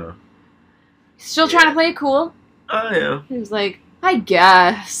 Yeah. Still trying to play it cool. Oh, yeah. He's like, I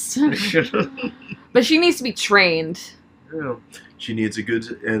guess. But she needs to be trained. Yeah. She needs a good,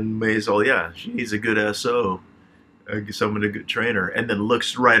 and May's all, yeah, she needs a good SO. Someone, a good trainer. And then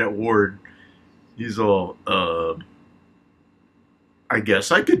looks right at Ward. He's all, I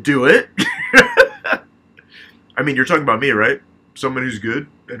guess I could do it. I mean, you're talking about me, right? Someone who's good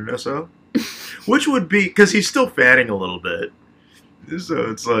at an SO? Which would be, because he's still fanning a little bit.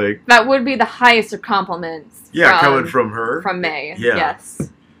 So it's like... That would be the highest of compliments. Yeah, coming from her. From May, yeah. Yes.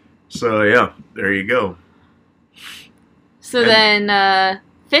 So, yeah, there you go. So then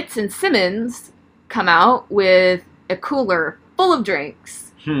Fitz and Simmons come out with a cooler full of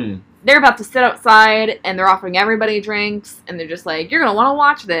drinks. They're about to sit outside, and they're offering everybody drinks, and they're just like, you're going to want to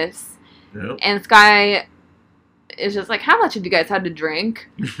watch this. Yep. And Skye is just like, how much have you guys had to drink?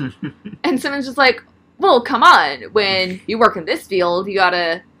 And Simmons just like, well, come on. When you work in this field, you got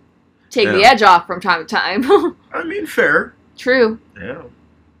to take the edge off from time to time. I mean, fair. True. Yeah.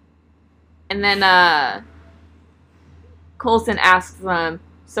 And then Coulson asks them,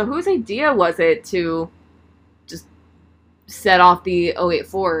 so whose idea was it to just set off the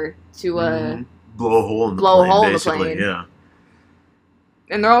 084 to blow a hole in the blow plane, a hole in the basically. plane? Yeah.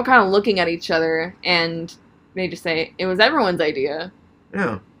 And they're all kind of looking at each other, and they just say, it was everyone's idea.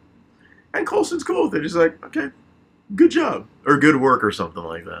 Yeah. And Coulson's cool with it. He's like, okay, good job. Or good work or something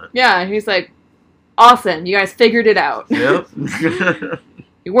like that. Yeah, and he's like, awesome, you guys figured it out. Yep.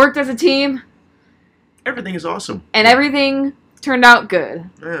 You worked as a team. Everything is awesome. And everything turned out good.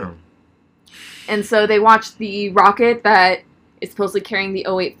 Yeah. And so they watch the rocket that is supposedly carrying the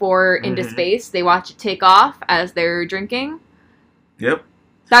 084 into space. They watch it take off as they're drinking. Yep.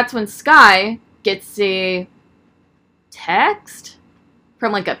 That's when Skye gets a text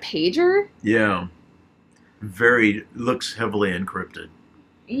from like a pager. Yeah. Looks heavily encrypted.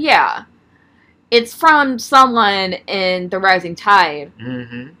 Yeah. It's from someone in the Rising Tide.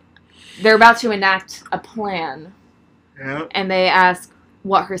 They're about to enact a plan. Yeah. And they ask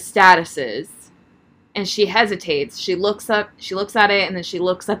what her status is. And she hesitates. She looks at it, and then she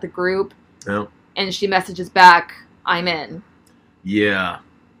looks at the group. Yep. And she messages back, I'm in. Yeah.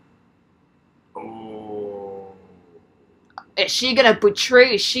 Oh. Is she gonna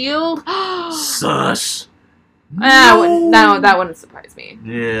betray S.H.I.E.L.D.? Sus. That wouldn't surprise me.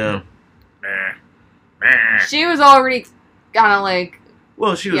 Yeah. She was already kind of like...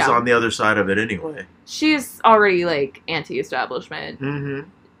 Well, she was on the other side of it anyway. She's already, like, anti-establishment.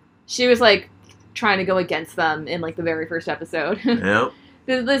 She was, like, trying to go against them in, like, the very first episode. Yep.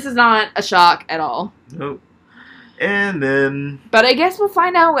 This is not a shock at all. Nope. And then... But I guess we'll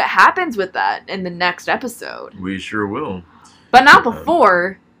find out what happens with that in the next episode. We sure will. But not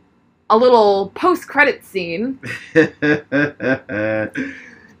before a little post-credit scene. Yeah.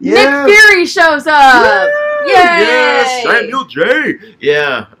 Nick Fury shows up! Yay! Yes! Samuel J!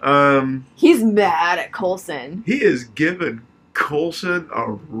 Yeah. He's mad at Coulson. He is giving Coulson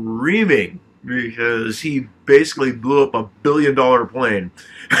a reaming because he basically blew up $1 billion plane.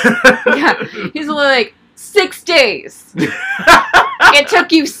 Yeah, he's like, 6 days. It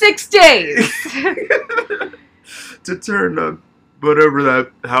took you 6 days. To turn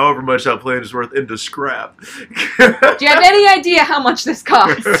however much that plane is worth into scrap. Do you have any idea how much this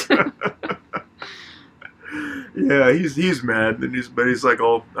cost? Yeah, he's mad, and he's like,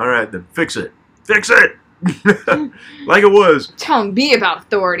 oh, all right, then fix it, like it was. Tell me about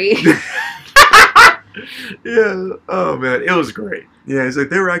authority. Yeah, oh man, it was great. Yeah, he's like,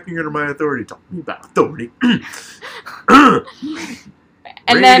 they were acting under my authority. Tell me about authority.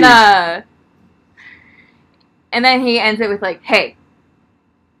 And then he ends it with like, hey,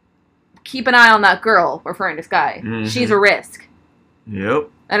 keep an eye on that girl, referring to Skye. Mm-hmm. She's a risk. Yep.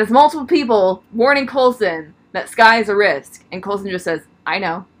 And it's multiple people warning Coulson that Skye is a risk. And Coulson just says, I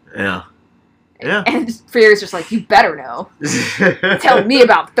know. Yeah. Yeah. And Fury's just like, you better know. Tell me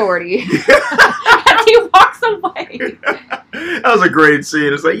about authority. And he walks away. That was a great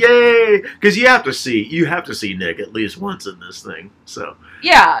scene. It's like, yay! Because you have to see Nick at least once in this thing. So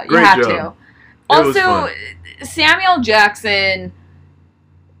yeah, you great have job. to. Also, Samuel Jackson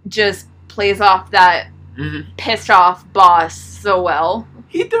just plays off that pissed off boss so well.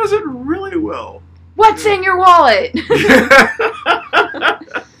 He does it really well. What's in your wallet?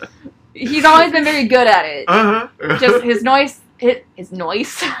 He's always been very good at it. Just his noise. His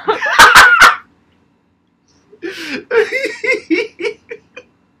noise.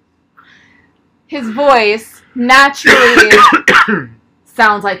 His voice naturally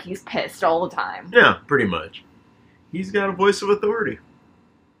sounds like he's pissed all the time. Yeah, pretty much. He's got a voice of authority.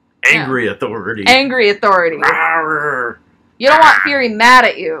 Angry authority. Angry authority. Rawr. You don't want Fury mad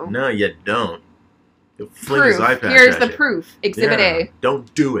at you. No, you don't. He'll fling his Proof. eye patch Here's at the you. proof. Exhibit A.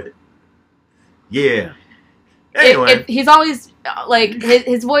 Don't do it. Yeah. Anyway. He's always, like,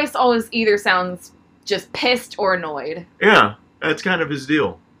 his voice always either sounds just pissed or annoyed. Yeah, that's kind of his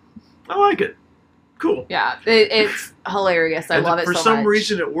deal. I like it. Cool. Yeah, it's hilarious. I love it so much. For some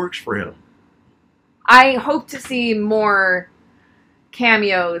reason, it works for him. I hope to see more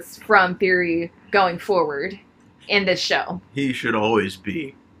cameos from Fury going forward in this show. He should always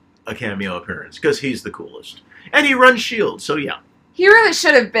be a cameo appearance because he's the coolest. And he runs S.H.I.E.L.D., so yeah. He really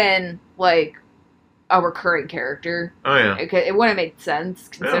should have been, like, a recurring character. Oh, yeah. It wouldn't have made sense,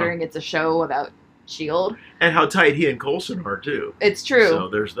 considering it's a show about S.H.I.E.L.D. And how tight he and Coulson are, too. It's true. So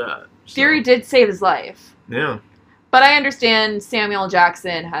there's that. Fury did save his life. Yeah. But I understand Samuel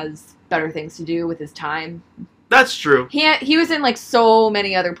Jackson has better things to do with his time. That's true. He was in, like, so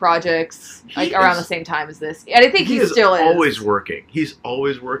many other projects, like, around the same time as this. And I think he still is. He's always working. He's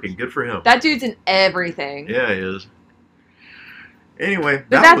always working. Good for him. That dude's in everything. Yeah, he is. Anyway,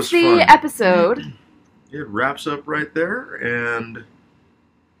 that was the fun. episode. It wraps up right there, and,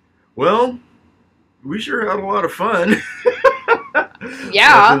 well, we sure had a lot of fun.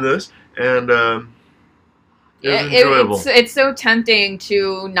 Yeah. Watching this, and it was enjoyable. It's so tempting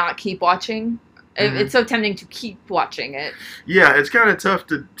to not keep watching. Mm-hmm. It's so tempting to keep watching it. Yeah, it's kind of tough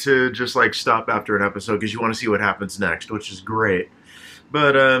to just, like, stop after an episode because you want to see what happens next, which is great.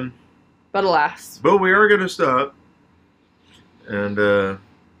 But alas. But we are going to stop and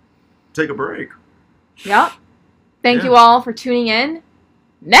take a break. Yep. Thank you all for tuning in.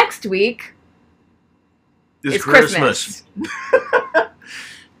 Next week is Christmas.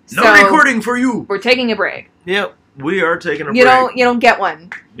 No recording for you. We're taking a break. Yep, we are taking a break. You don't get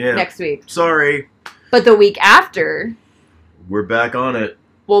one next week. Sorry. But the week after, we're back on it.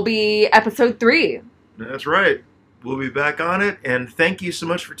 Will be episode 3. That's right. We'll be back on it, and thank you so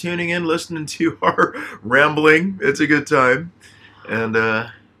much for tuning in, listening to our rambling. It's a good time, and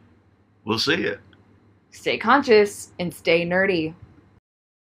we'll see you. Stay conscious and stay nerdy.